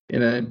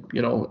in a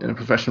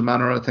professional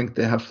manner, I think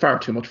they have far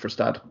too much for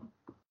Stade.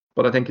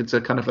 But I think it's a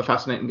kind of a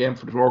fascinating game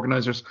for the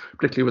organisers,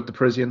 particularly with the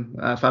Parisian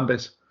fan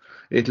base.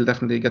 It'll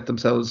definitely get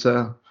themselves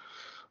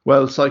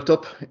well psyched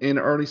up in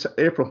early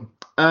April.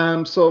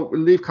 So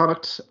we'll leave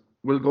Connacht.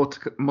 We'll go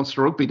to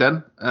Munster Rugby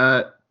then.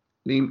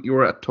 Liam, you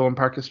were at Tone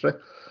Park yesterday,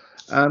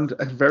 and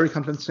a very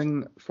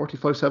convincing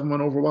 45-7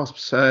 win over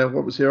Wasps.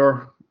 What was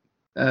your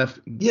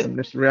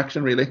initial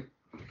reaction, really?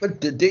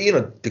 But the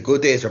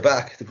good days are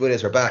back. The good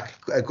days are back.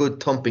 A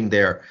good thumping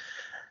there,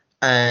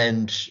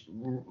 and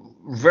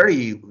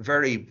very,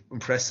 very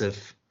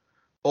impressive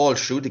all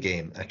through the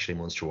game. Actually,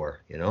 Munster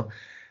were,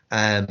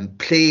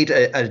 played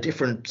at a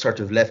different sort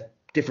of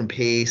different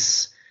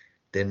pace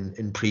than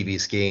in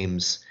previous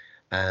games.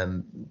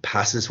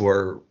 Passes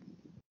were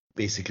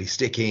basically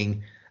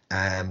sticking.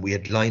 We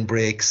had line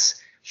breaks,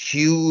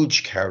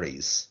 huge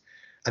carries.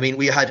 I mean,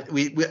 we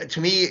to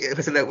me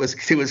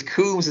it was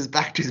Coombs'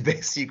 back to his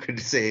best, you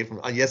could say,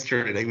 on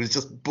yesterday. He was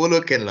just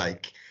bullocking,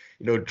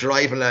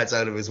 driving lads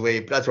out of his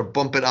way. Lads were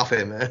bumping off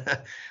him,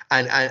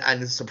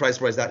 and surprise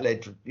that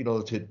led to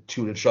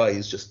two of the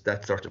tries. Just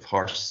that sort of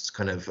horse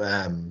kind of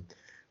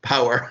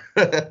power.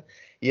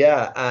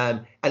 Yeah,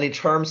 and in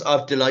terms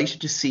of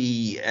delighted to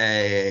see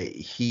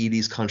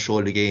Healy's control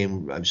of the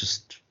game, I'm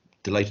just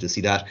delighted to see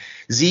that.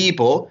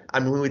 Zebo,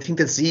 and when we think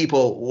that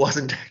Zebo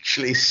wasn't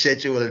actually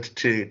scheduled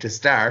to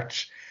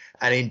start,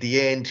 and in the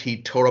end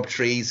he tore up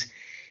trees.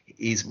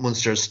 He's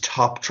Munster's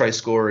top try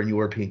scorer in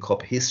European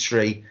Cup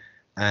history,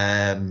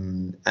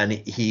 and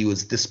he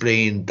was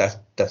displaying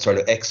that sort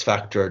of X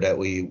factor that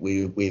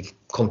we've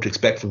come to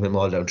expect from him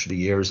all down through the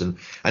years. And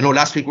I know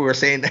last week we were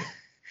saying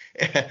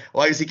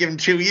why is he given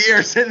 2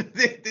 years, and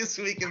this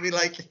week it'd be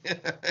like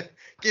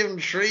give him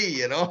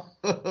 3,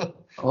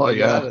 Oh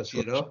yeah,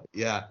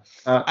 yeah.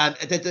 And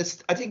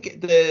I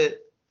think the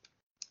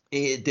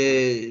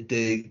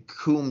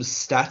Coombs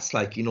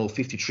stats,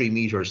 53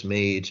 meters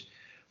made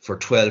for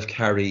 12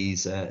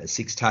 carries,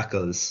 6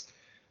 tackles.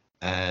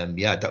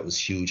 That was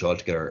huge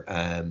altogether.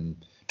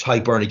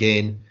 Tyburn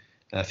again,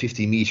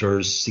 50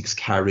 meters, 6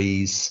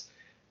 carries,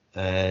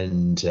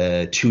 and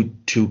two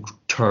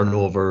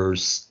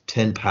turnovers,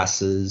 10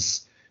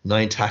 passes,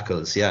 9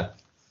 tackles. Yeah,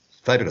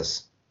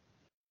 fabulous.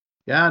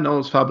 Yeah, no, it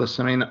was fabulous.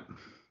 I mean,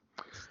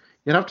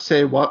 you'd have to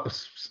say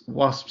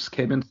Wasps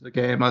came into the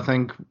game. I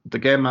think the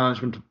game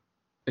management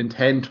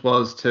intent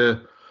was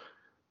to,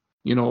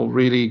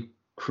 really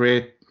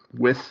create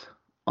width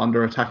on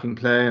their attacking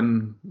play,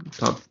 and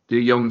thought the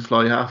young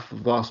fly half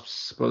of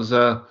Wasps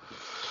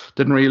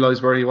didn't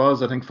realise where he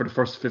was. I think for the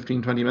first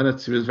 15-20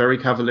 minutes he was very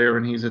cavalier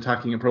in his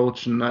attacking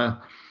approach, and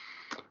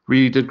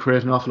really did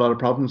create an awful lot of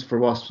problems for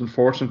Wasps,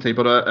 unfortunately.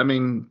 But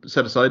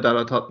set aside that,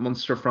 I thought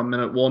Munster from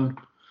minute one,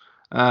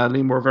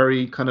 Liam, were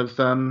very kind of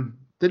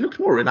they looked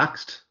more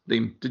relaxed.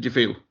 Liam, did you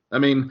feel? I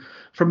mean,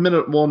 from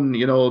minute one,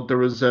 there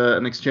was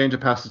an exchange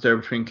of passes there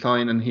between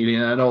Klein and Healy,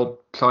 and I know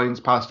Klein's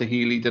pass to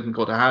Healy didn't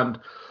go to hand,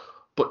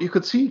 but you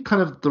could see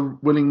kind of the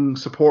willing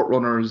support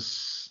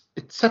runners.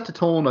 It set the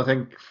tone, I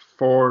think,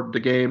 for the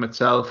game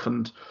itself.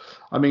 And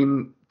I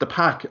mean, the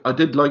pack, I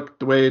did like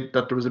the way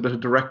that there was a bit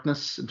of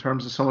directness in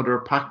terms of some of their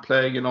pack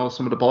play,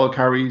 some of the ball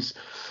carries,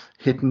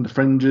 hitting the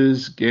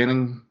fringes,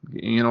 gaining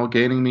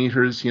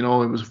meters. It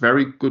was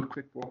very good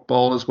quick work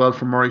ball as well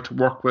for Murray to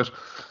work with.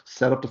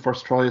 Set up the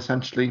first try,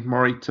 essentially.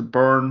 Murray to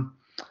burn.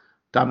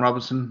 Dan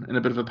Robinson, in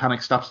a bit of a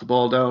panic, slaps the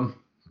ball down,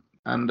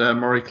 and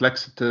Murray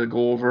collects it to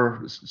go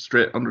over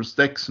straight under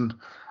sticks. And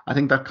I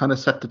think that kind of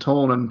set the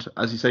tone. And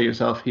as you say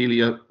yourself, Healy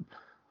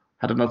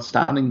had an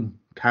outstanding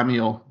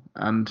cameo,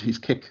 and his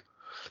kick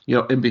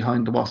in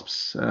behind the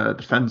Wasps'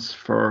 defence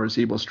for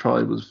Zebo's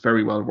try was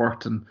very well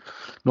worked, and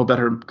no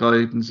better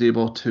guy than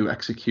Zebo to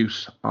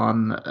execute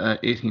on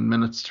 18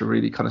 minutes to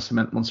really kind of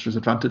cement Munster's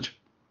advantage.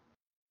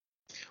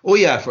 Oh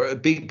yeah, for a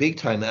big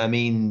time. I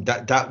mean,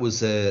 that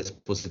was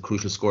the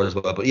crucial score as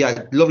well. But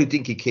yeah, lovely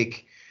dinky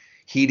kick.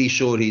 Healy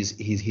showed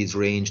his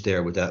range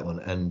there with that one,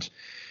 and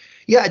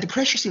yeah, the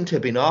pressure seemed to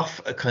have been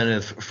off kind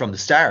of from the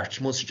start.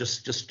 Munster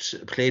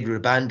just played with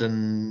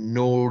abandon,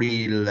 no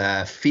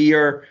real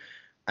fear.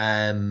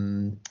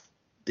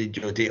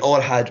 They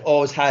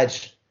always had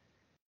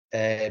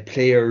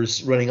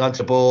players running onto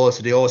the ball,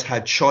 so they always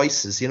had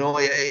choices. In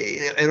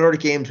other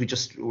games we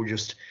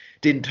just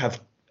didn't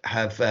have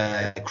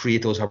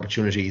create those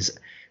opportunities.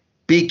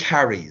 Big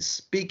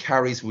carries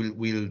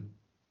will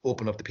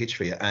open up the pitch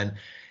for you. And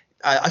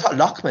I thought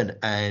Lockman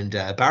and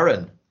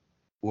Barron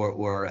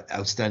were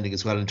outstanding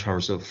as well in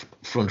terms of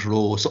front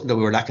row. Something that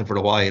we were lacking for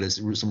a while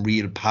is some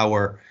real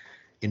power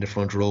in the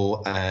front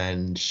row,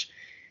 and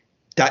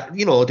that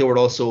they were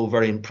also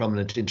very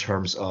prominent in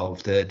terms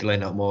of the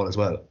line-out maul as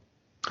well.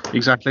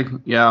 Exactly.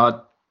 Yeah.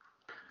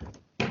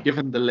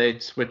 Given the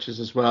late switches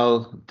as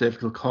well, Dave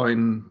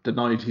Kilcoyne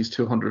denied his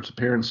 200th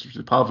appearance to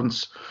the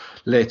province.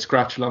 Late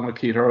scratch along with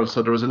Keith Earl,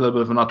 so there was a little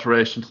bit of an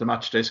alteration to the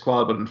matchday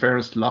squad. But in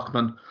fairness to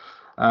Lockman,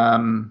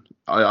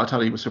 I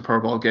thought he was a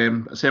superb all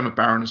game. Same with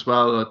Barron as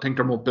well. I think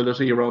their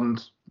mobility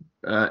around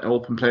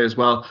open play as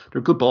well.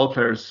 They're good ball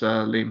players,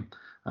 Liam.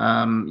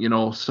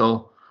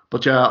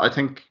 But yeah, I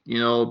think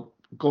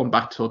going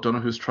back to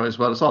O'Donoghue's try as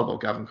well, it's all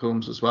about Gavin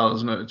Coombs as well,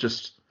 isn't it? It's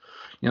just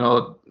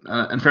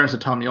in fairness to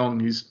Tom Young,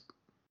 he's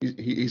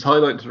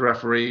highlighted to the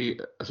referee,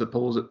 I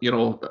suppose,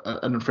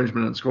 an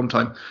infringement in scrum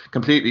time,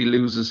 completely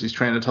loses his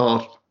train of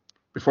thought.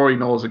 Before he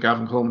knows it,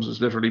 Gavin Coombs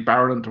is literally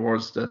barreling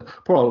towards the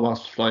poor old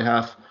Wasps fly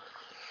half.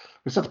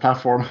 We set the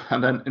platform,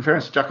 and then in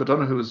fairness to Jack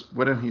O'Donoghue, was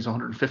winning his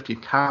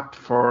 150th cap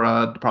for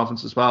the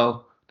province as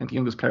well. I think the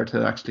youngest player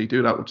to actually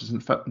do that, which is a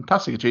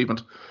fantastic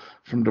achievement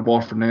from the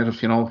Waterford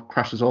native,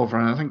 crashes over.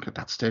 And I think at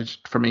that stage,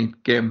 for me,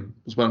 game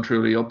was well and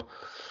truly up.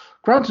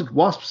 Granted,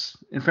 Wasps,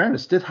 in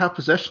fairness, did have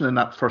possession in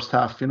that first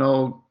half.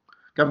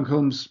 Gavin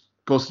Coombs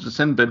goes to the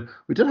sin bin.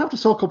 We did have to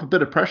soak up a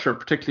bit of pressure,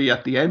 particularly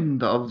at the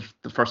end of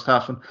the first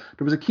half. And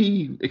there was a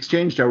key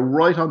exchange there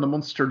right on the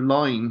Munster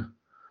line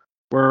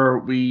where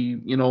we,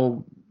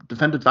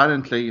 defended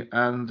valiantly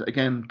and,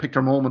 again, picked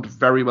our moment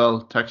very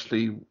well to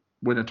actually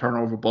win a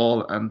turnover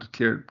ball and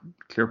clear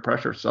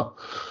pressure. So,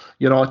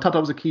 I thought that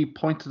was a key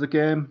point to the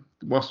game.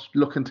 Was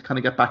looking to kind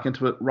of get back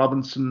into it.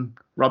 Robson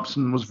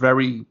was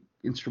very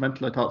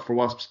instrumental, I thought, for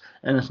Wasps.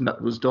 Anything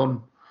that was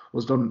done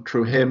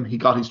through him. He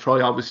got his try,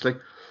 obviously,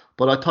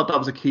 but I thought that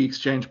was a key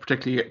exchange,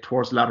 particularly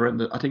towards the latter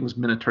end. I think it was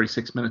minute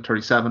 36, minute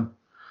 37,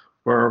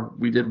 where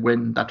we did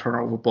win that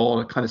turnover ball.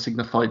 It kind of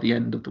signified the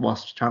end of the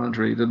Wasps challenge,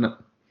 really, didn't it?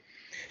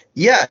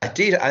 Yeah, it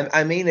did.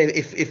 I mean,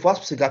 if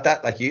Wasps had got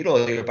that,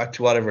 you're back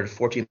to whatever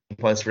 14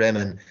 points for them,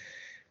 and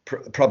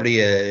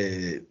probably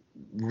a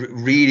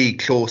really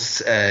close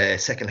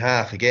second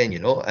half again,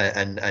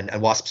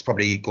 and Wasps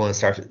probably going to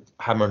start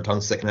hammering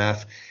tongues second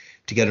half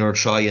to get another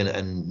try,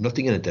 and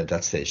nothing in it at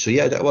that stage. So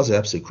yeah, that was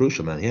absolutely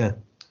crucial, man. Yeah,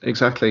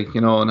 exactly.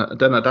 And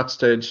then at that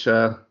stage,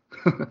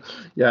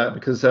 yeah,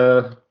 because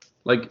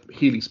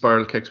Healy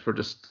spiral kicks were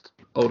just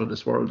out of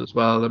this world as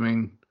well. I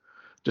mean,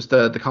 just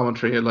the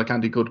commentary, like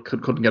Andy Good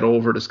couldn't get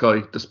over the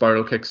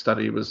spiral kicks that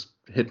he was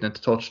hitting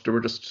into touch. There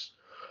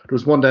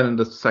was one then in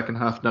the second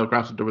half. Now,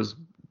 granted, there was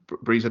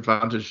Breeze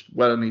advantage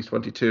well in his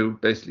 22,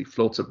 basically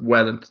floats it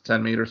well into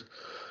 10 meters.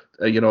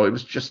 It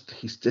was just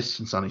his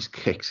distance on his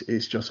kicks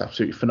is just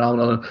absolutely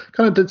phenomenal, and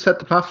kind of did set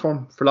the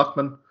platform for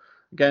Lockman.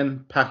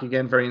 Again, Pack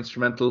again, very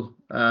instrumental.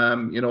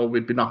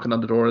 We'd be knocking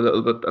on the door a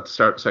little bit at the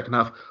start of the second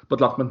half, but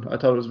Lockman, I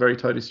thought it was a very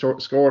tidy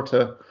score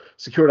to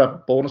secure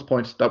that bonus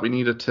point that we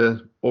needed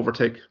to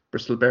overtake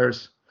Bristol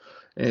Bears.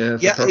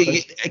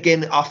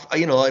 Again, off.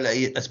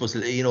 I suppose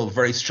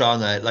very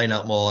strong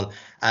line-out maul.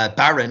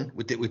 Barron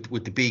with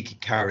the big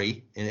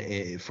carry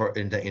in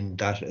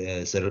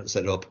that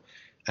set up.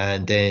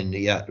 And then,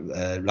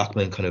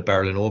 Lockman kind of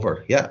barreling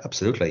over. Yeah,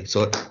 absolutely.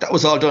 So that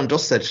was all done,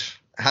 dusted.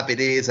 Happy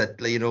days at,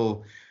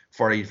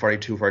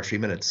 42, 43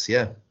 minutes.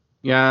 Yeah.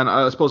 Yeah, and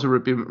I suppose it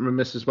would be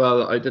remiss as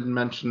well. I didn't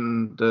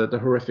mention the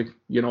horrific,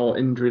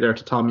 injury there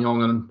to Tom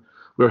Young, and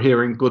we're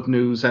hearing good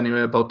news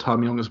anyway about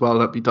Tom Young as well.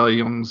 That'd be Di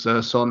Young's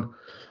son.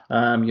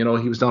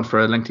 He was down for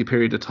a lengthy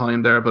period of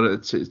time there,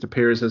 but it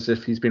appears as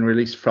if he's been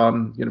released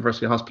from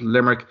University Hospital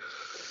Limerick.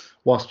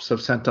 Wasps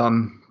have sent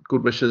on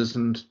good wishes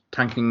and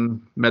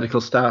thanking medical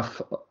staff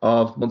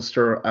of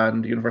Munster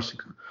and University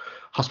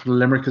Hospital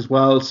Limerick as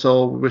well.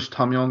 So we wish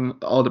Tom Young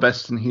all the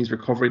best in his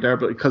recovery there,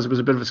 but because it was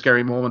a bit of a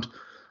scary moment,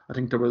 I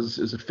think there was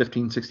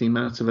 15, 16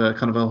 minutes of a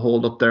kind of a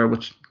hold up there,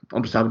 which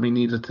understandably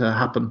needed to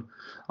happen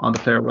on the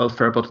player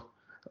welfare, but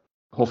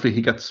hopefully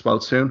he gets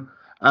well soon.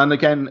 And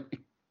again,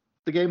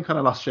 the game kind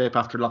of lost shape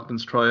after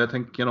Lockman's try. I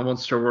think,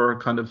 Munster were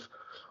kind of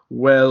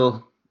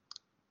well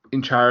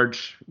in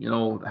charge. There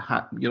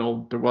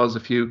was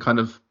a few kind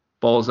of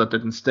balls that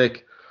didn't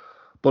stick,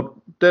 But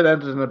then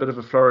ended in a bit of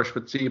a flourish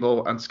with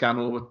Zebo and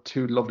Scannell with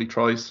two lovely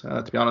tries.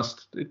 To be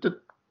honest, it did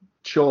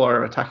show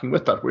our attacking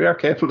with that. We are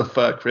capable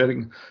of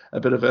creating a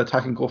bit of an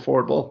attacking go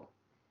forward ball.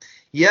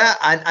 Yeah,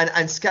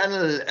 and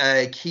Scannell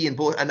key in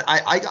both. And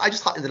I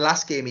just thought in the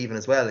last game even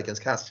as well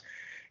against Cast,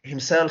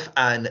 himself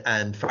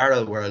and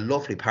Farrell were a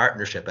lovely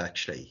partnership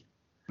actually.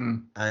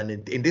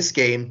 And in this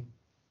game,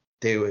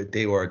 they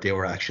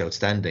were actually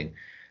outstanding.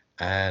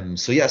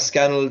 So yeah,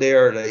 Scannell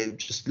there,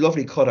 just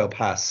lovely cutout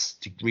pass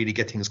to really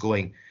get things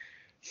going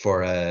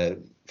for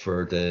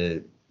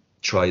the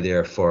try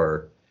there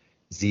for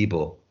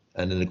Zebo.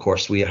 And then of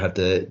course we had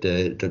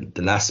the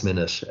last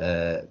minute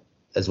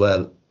as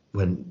well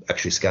when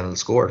actually Scannell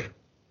scored.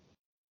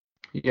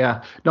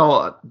 Yeah,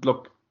 no,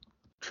 look,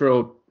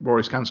 throughout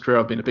Rory Scannell's career,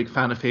 I've been a big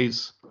fan of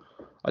his.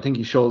 I think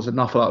he shows an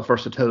awful lot of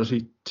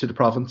versatility to the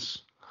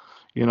province.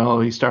 You know,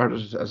 he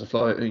started as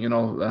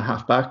a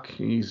half-back.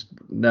 He's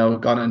now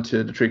gone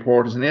into the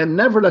three-quarters, and he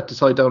never let the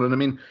side down. And I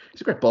mean, he's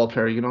a great ball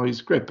player. You know,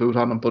 he's a great boot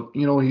on him, but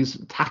you know, he's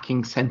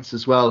attacking sense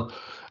as well.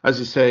 As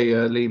you say,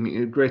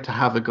 Liam, great to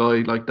have a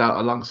guy like that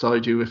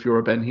alongside you if you're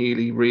a Ben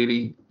Healy,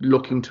 really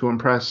looking to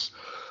impress.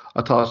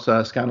 I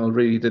thought Scannell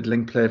really did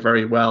link play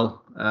very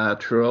well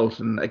throughout,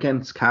 and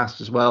against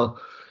Cast as well.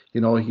 You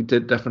know, he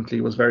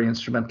definitely was very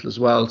instrumental as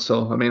well.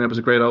 So, I mean, it was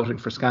a great outing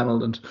for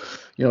Scannell, and,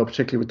 you know,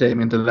 particularly with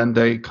Damien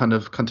Delende kind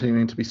of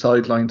continuing to be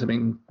sidelined. I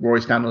mean,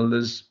 Rory Scannell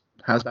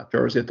has that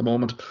jersey at the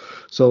moment,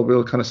 so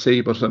we'll kind of see.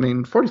 But, I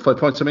mean, 45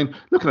 points. I mean,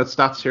 looking at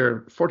stats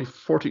here,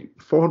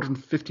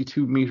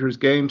 452 metres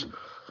gained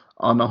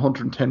on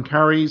 110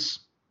 carries,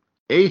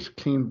 8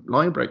 clean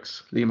line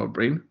breaks, Liam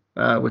O'Brien,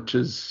 which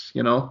is,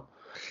 you know,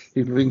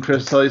 people being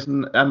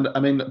criticising, and I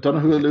mean, don't know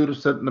who alluded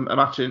to it in a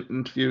match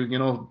interview. You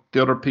know,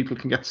 the other people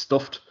can get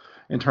stuffed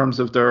in terms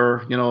of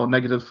their, you know,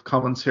 negative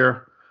comments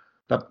here.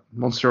 That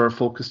Munster are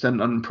focused in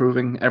on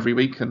improving every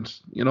week, and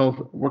you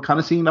know, we're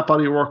kind of seeing that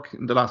body of work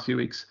in the last few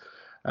weeks.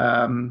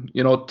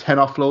 You know, 10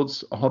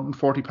 offloads,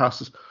 140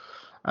 passes,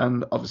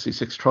 and obviously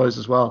 6 tries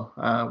as well,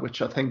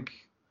 which I think,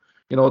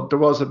 you know, there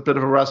was a bit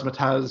of a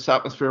razzmatazz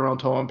atmosphere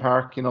around Thomond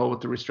Park, you know,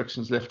 with the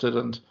restrictions lifted,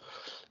 and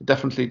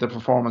definitely the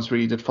performance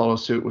really did follow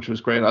suit, which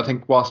was great. I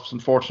think Wasps,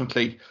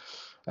 unfortunately,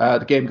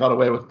 the game got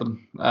away with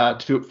them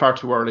far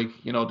too early.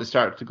 You know, they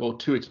started to go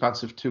too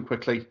expansive too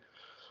quickly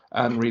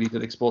and really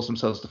did expose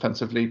themselves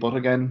defensively. But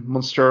again,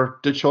 Munster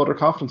did show their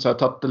confidence. I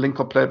thought the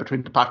link-up play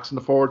between the backs and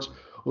the forwards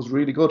was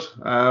really good.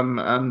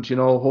 And, you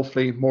know,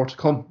 hopefully more to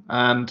come.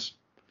 And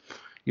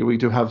you know, we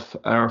do have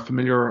our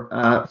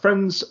familiar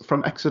friends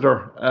from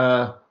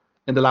Exeter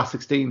in the last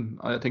 16.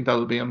 I think that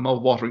will be a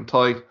mouth-watering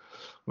tie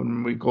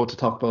when we go to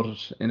talk about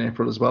it in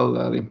April as well,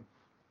 Liam.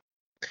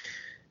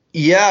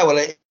 Yeah,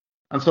 well,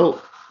 and so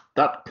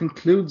that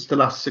concludes the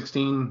last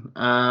 16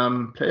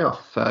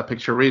 playoff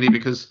picture, really,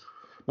 because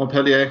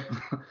Montpellier,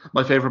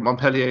 my favourite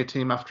Montpellier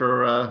team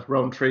after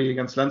round 3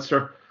 against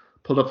Leinster,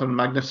 pulled up a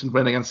magnificent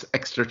win against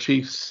Exeter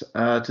Chiefs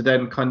to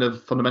then kind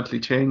of fundamentally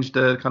change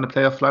the kind of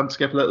playoff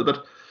landscape a little bit.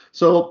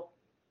 So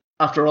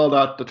after all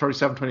that, the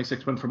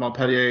 37-26 win for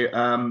Montpellier,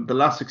 the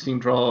last 16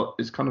 draw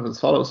is kind of as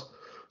follows.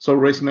 So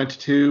Racing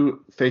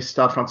 92 faced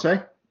Stade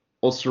Francais,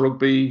 Ulster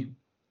Rugby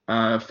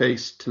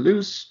faced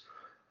Toulouse,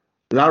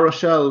 La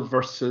Rochelle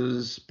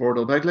versus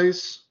Bordeaux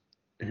Begley,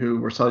 who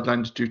were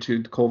sidelined due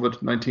to the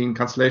COVID-19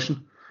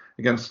 cancellation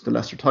against the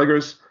Leicester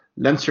Tigers,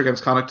 Leinster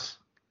against Connacht,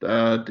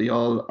 the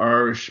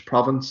All-Irish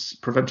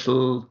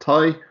provincial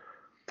tie,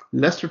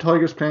 Leicester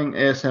Tigers playing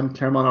ASM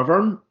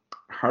Clermont-Auvergne,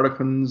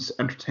 Harlequins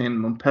entertain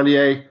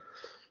Montpellier,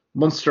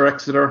 Munster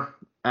Exeter,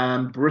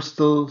 and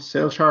Bristol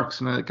Sale Sharks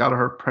in a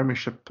Gallagher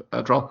Premiership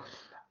draw.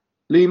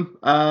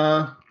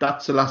 Liam,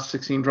 that's the last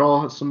 16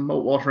 draw. Some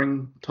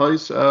mouth-watering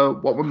ties.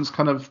 What ones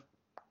kind of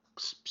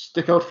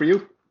stick out for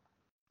you?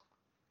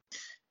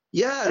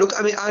 Yeah, look,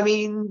 I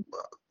mean,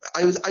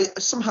 I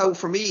somehow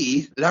for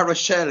me, La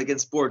Rochelle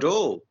against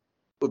Bordeaux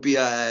would be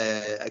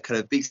a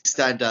kind of big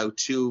standout.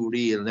 2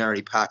 real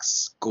gnarly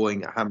packs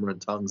going hammer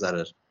and tongs at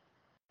it.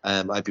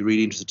 I'd be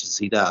really interested to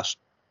see that.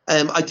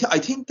 I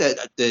think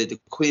that the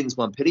Quins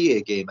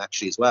Montpellier game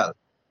actually as well.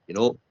 You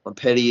know,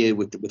 Montpellier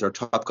with our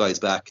top guys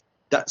back,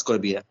 that's going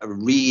to be a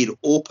real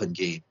open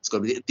game. It's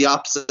going to be the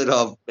opposite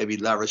of maybe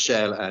La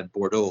Rochelle and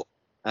Bordeaux.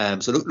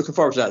 So looking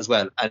forward to that as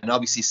well, and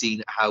obviously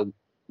seeing how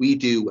we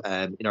do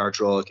in our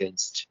draw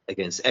against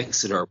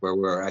Exeter, where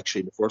we're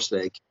actually in the first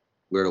leg,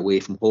 we're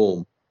away from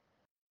home.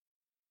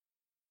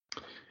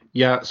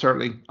 Yeah,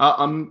 certainly.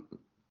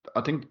 I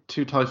think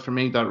 2 ties for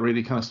me that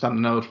really kind of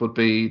standing out would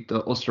be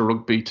the Ulster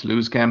Rugby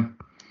Toulouse game.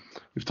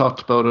 We've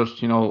talked about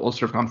it. You know,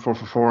 Ulster have gone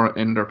 4-for-4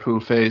 in their pool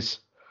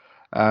phase,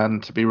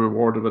 and to be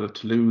rewarded with a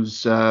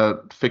Toulouse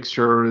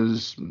fixture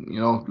is,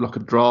 you know, look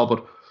at draw.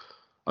 But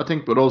I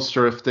think with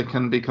Ulster, if they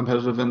can be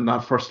competitive in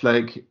that first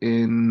leg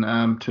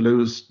in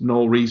Toulouse,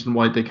 no reason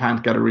why they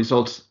can't get a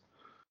result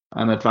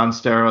and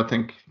advance there. I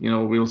think, you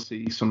know, we'll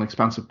see some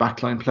expansive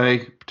backline play,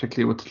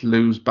 particularly with the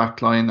Toulouse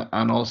backline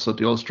and also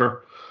the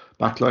Ulster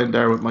backline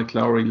there with Mike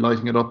Lowry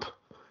lighting it up.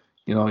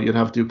 You know, you'd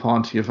have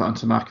Dupont, you have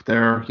Antamac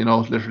there, you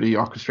know, literally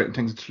orchestrating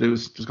things at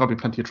Toulouse. There's going to be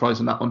plenty of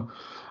tries in that one.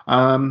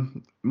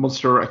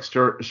 Munster,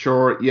 Exeter,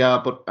 sure,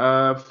 yeah, but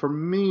for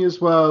me as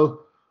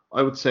well,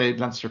 I would say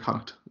Leinster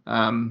Connacht.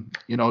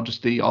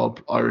 Just the all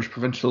Irish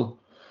provincial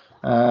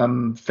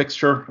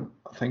fixture.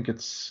 I think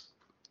it's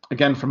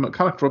again from a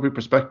Connacht rugby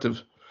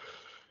perspective.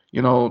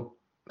 You know,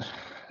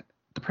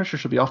 the pressure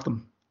should be off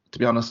them, to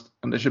be honest,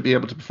 and they should be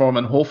able to perform,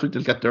 and hopefully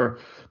they'll get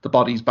the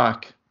bodies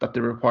back that they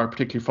require,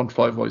 particularly front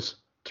five wise,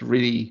 to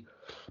really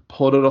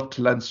put it up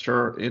to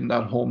Leinster in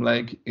that home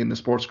leg in the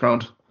sports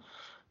ground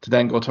to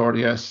then go to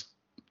RDS.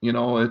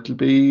 It'll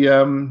be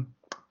there'll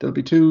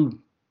be two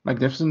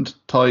magnificent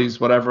ties,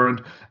 whatever.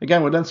 And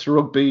again, with Leinster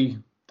rugby,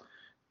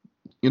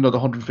 the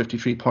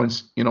 153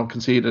 points,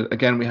 conceded.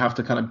 Again, we have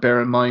to kind of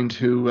bear in mind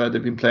who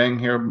they've been playing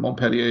here.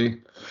 Montpellier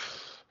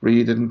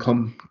really didn't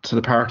come to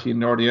the party in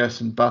the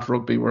RDS, and Bath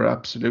Rugby were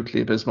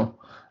absolutely abysmal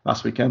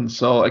last weekend.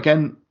 So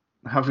again,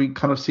 have we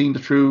kind of seen the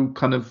true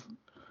kind of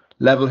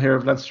level here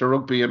of Leinster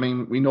rugby? I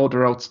mean, we know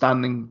they're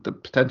outstanding. The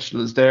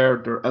potential is there.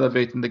 They're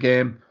elevating the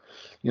game,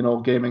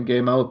 game in,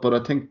 game out. But I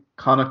think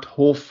Connacht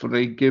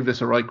hopefully give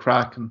this a right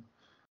crack, and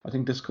I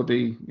think this could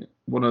be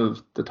one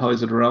of the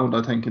ties of the round,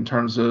 I think, in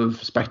terms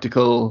of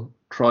spectacle,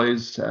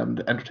 tries,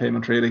 and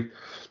entertainment, really.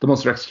 The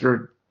Munster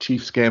Exeter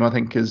Chiefs game, I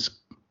think, is,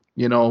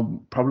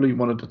 probably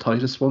one of the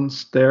tightest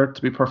ones there,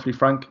 to be perfectly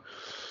frank.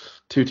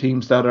 Two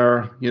teams that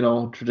are,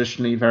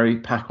 traditionally very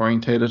pack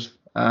orientated.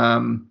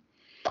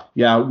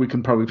 Yeah, we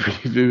can probably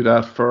preview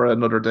that for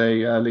another day,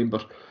 Liam.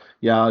 But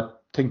yeah, I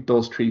think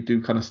those three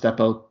do kind of step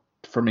out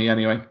for me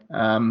anyway.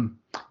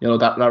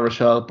 That La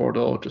Rochelle,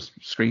 Bordeaux just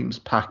screams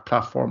pack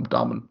platform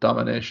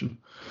domination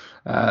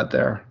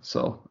there.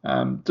 So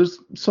there's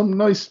some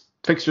nice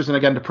fixtures, and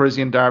again, the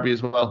Parisian derby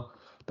as well.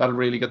 That'll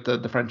really get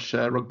the French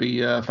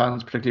rugby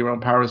fans, particularly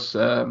around Paris,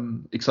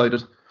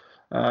 excited,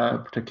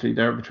 particularly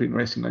there between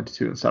Racing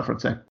 92 and Stade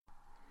Francais.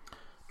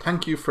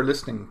 Thank you for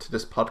listening to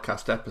this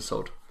podcast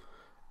episode.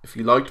 If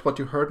you liked what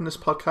you heard in this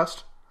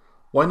podcast,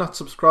 why not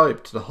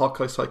subscribe to the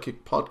Hawkeye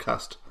Sidekick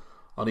podcast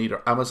on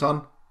either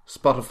Amazon,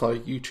 Spotify,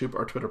 YouTube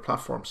or Twitter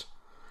platforms.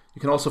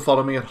 You can also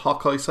follow me at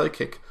Hawkeye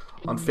Sidekick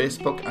on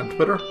Facebook and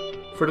Twitter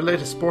for the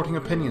latest sporting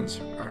opinions,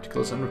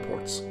 articles and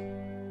reports.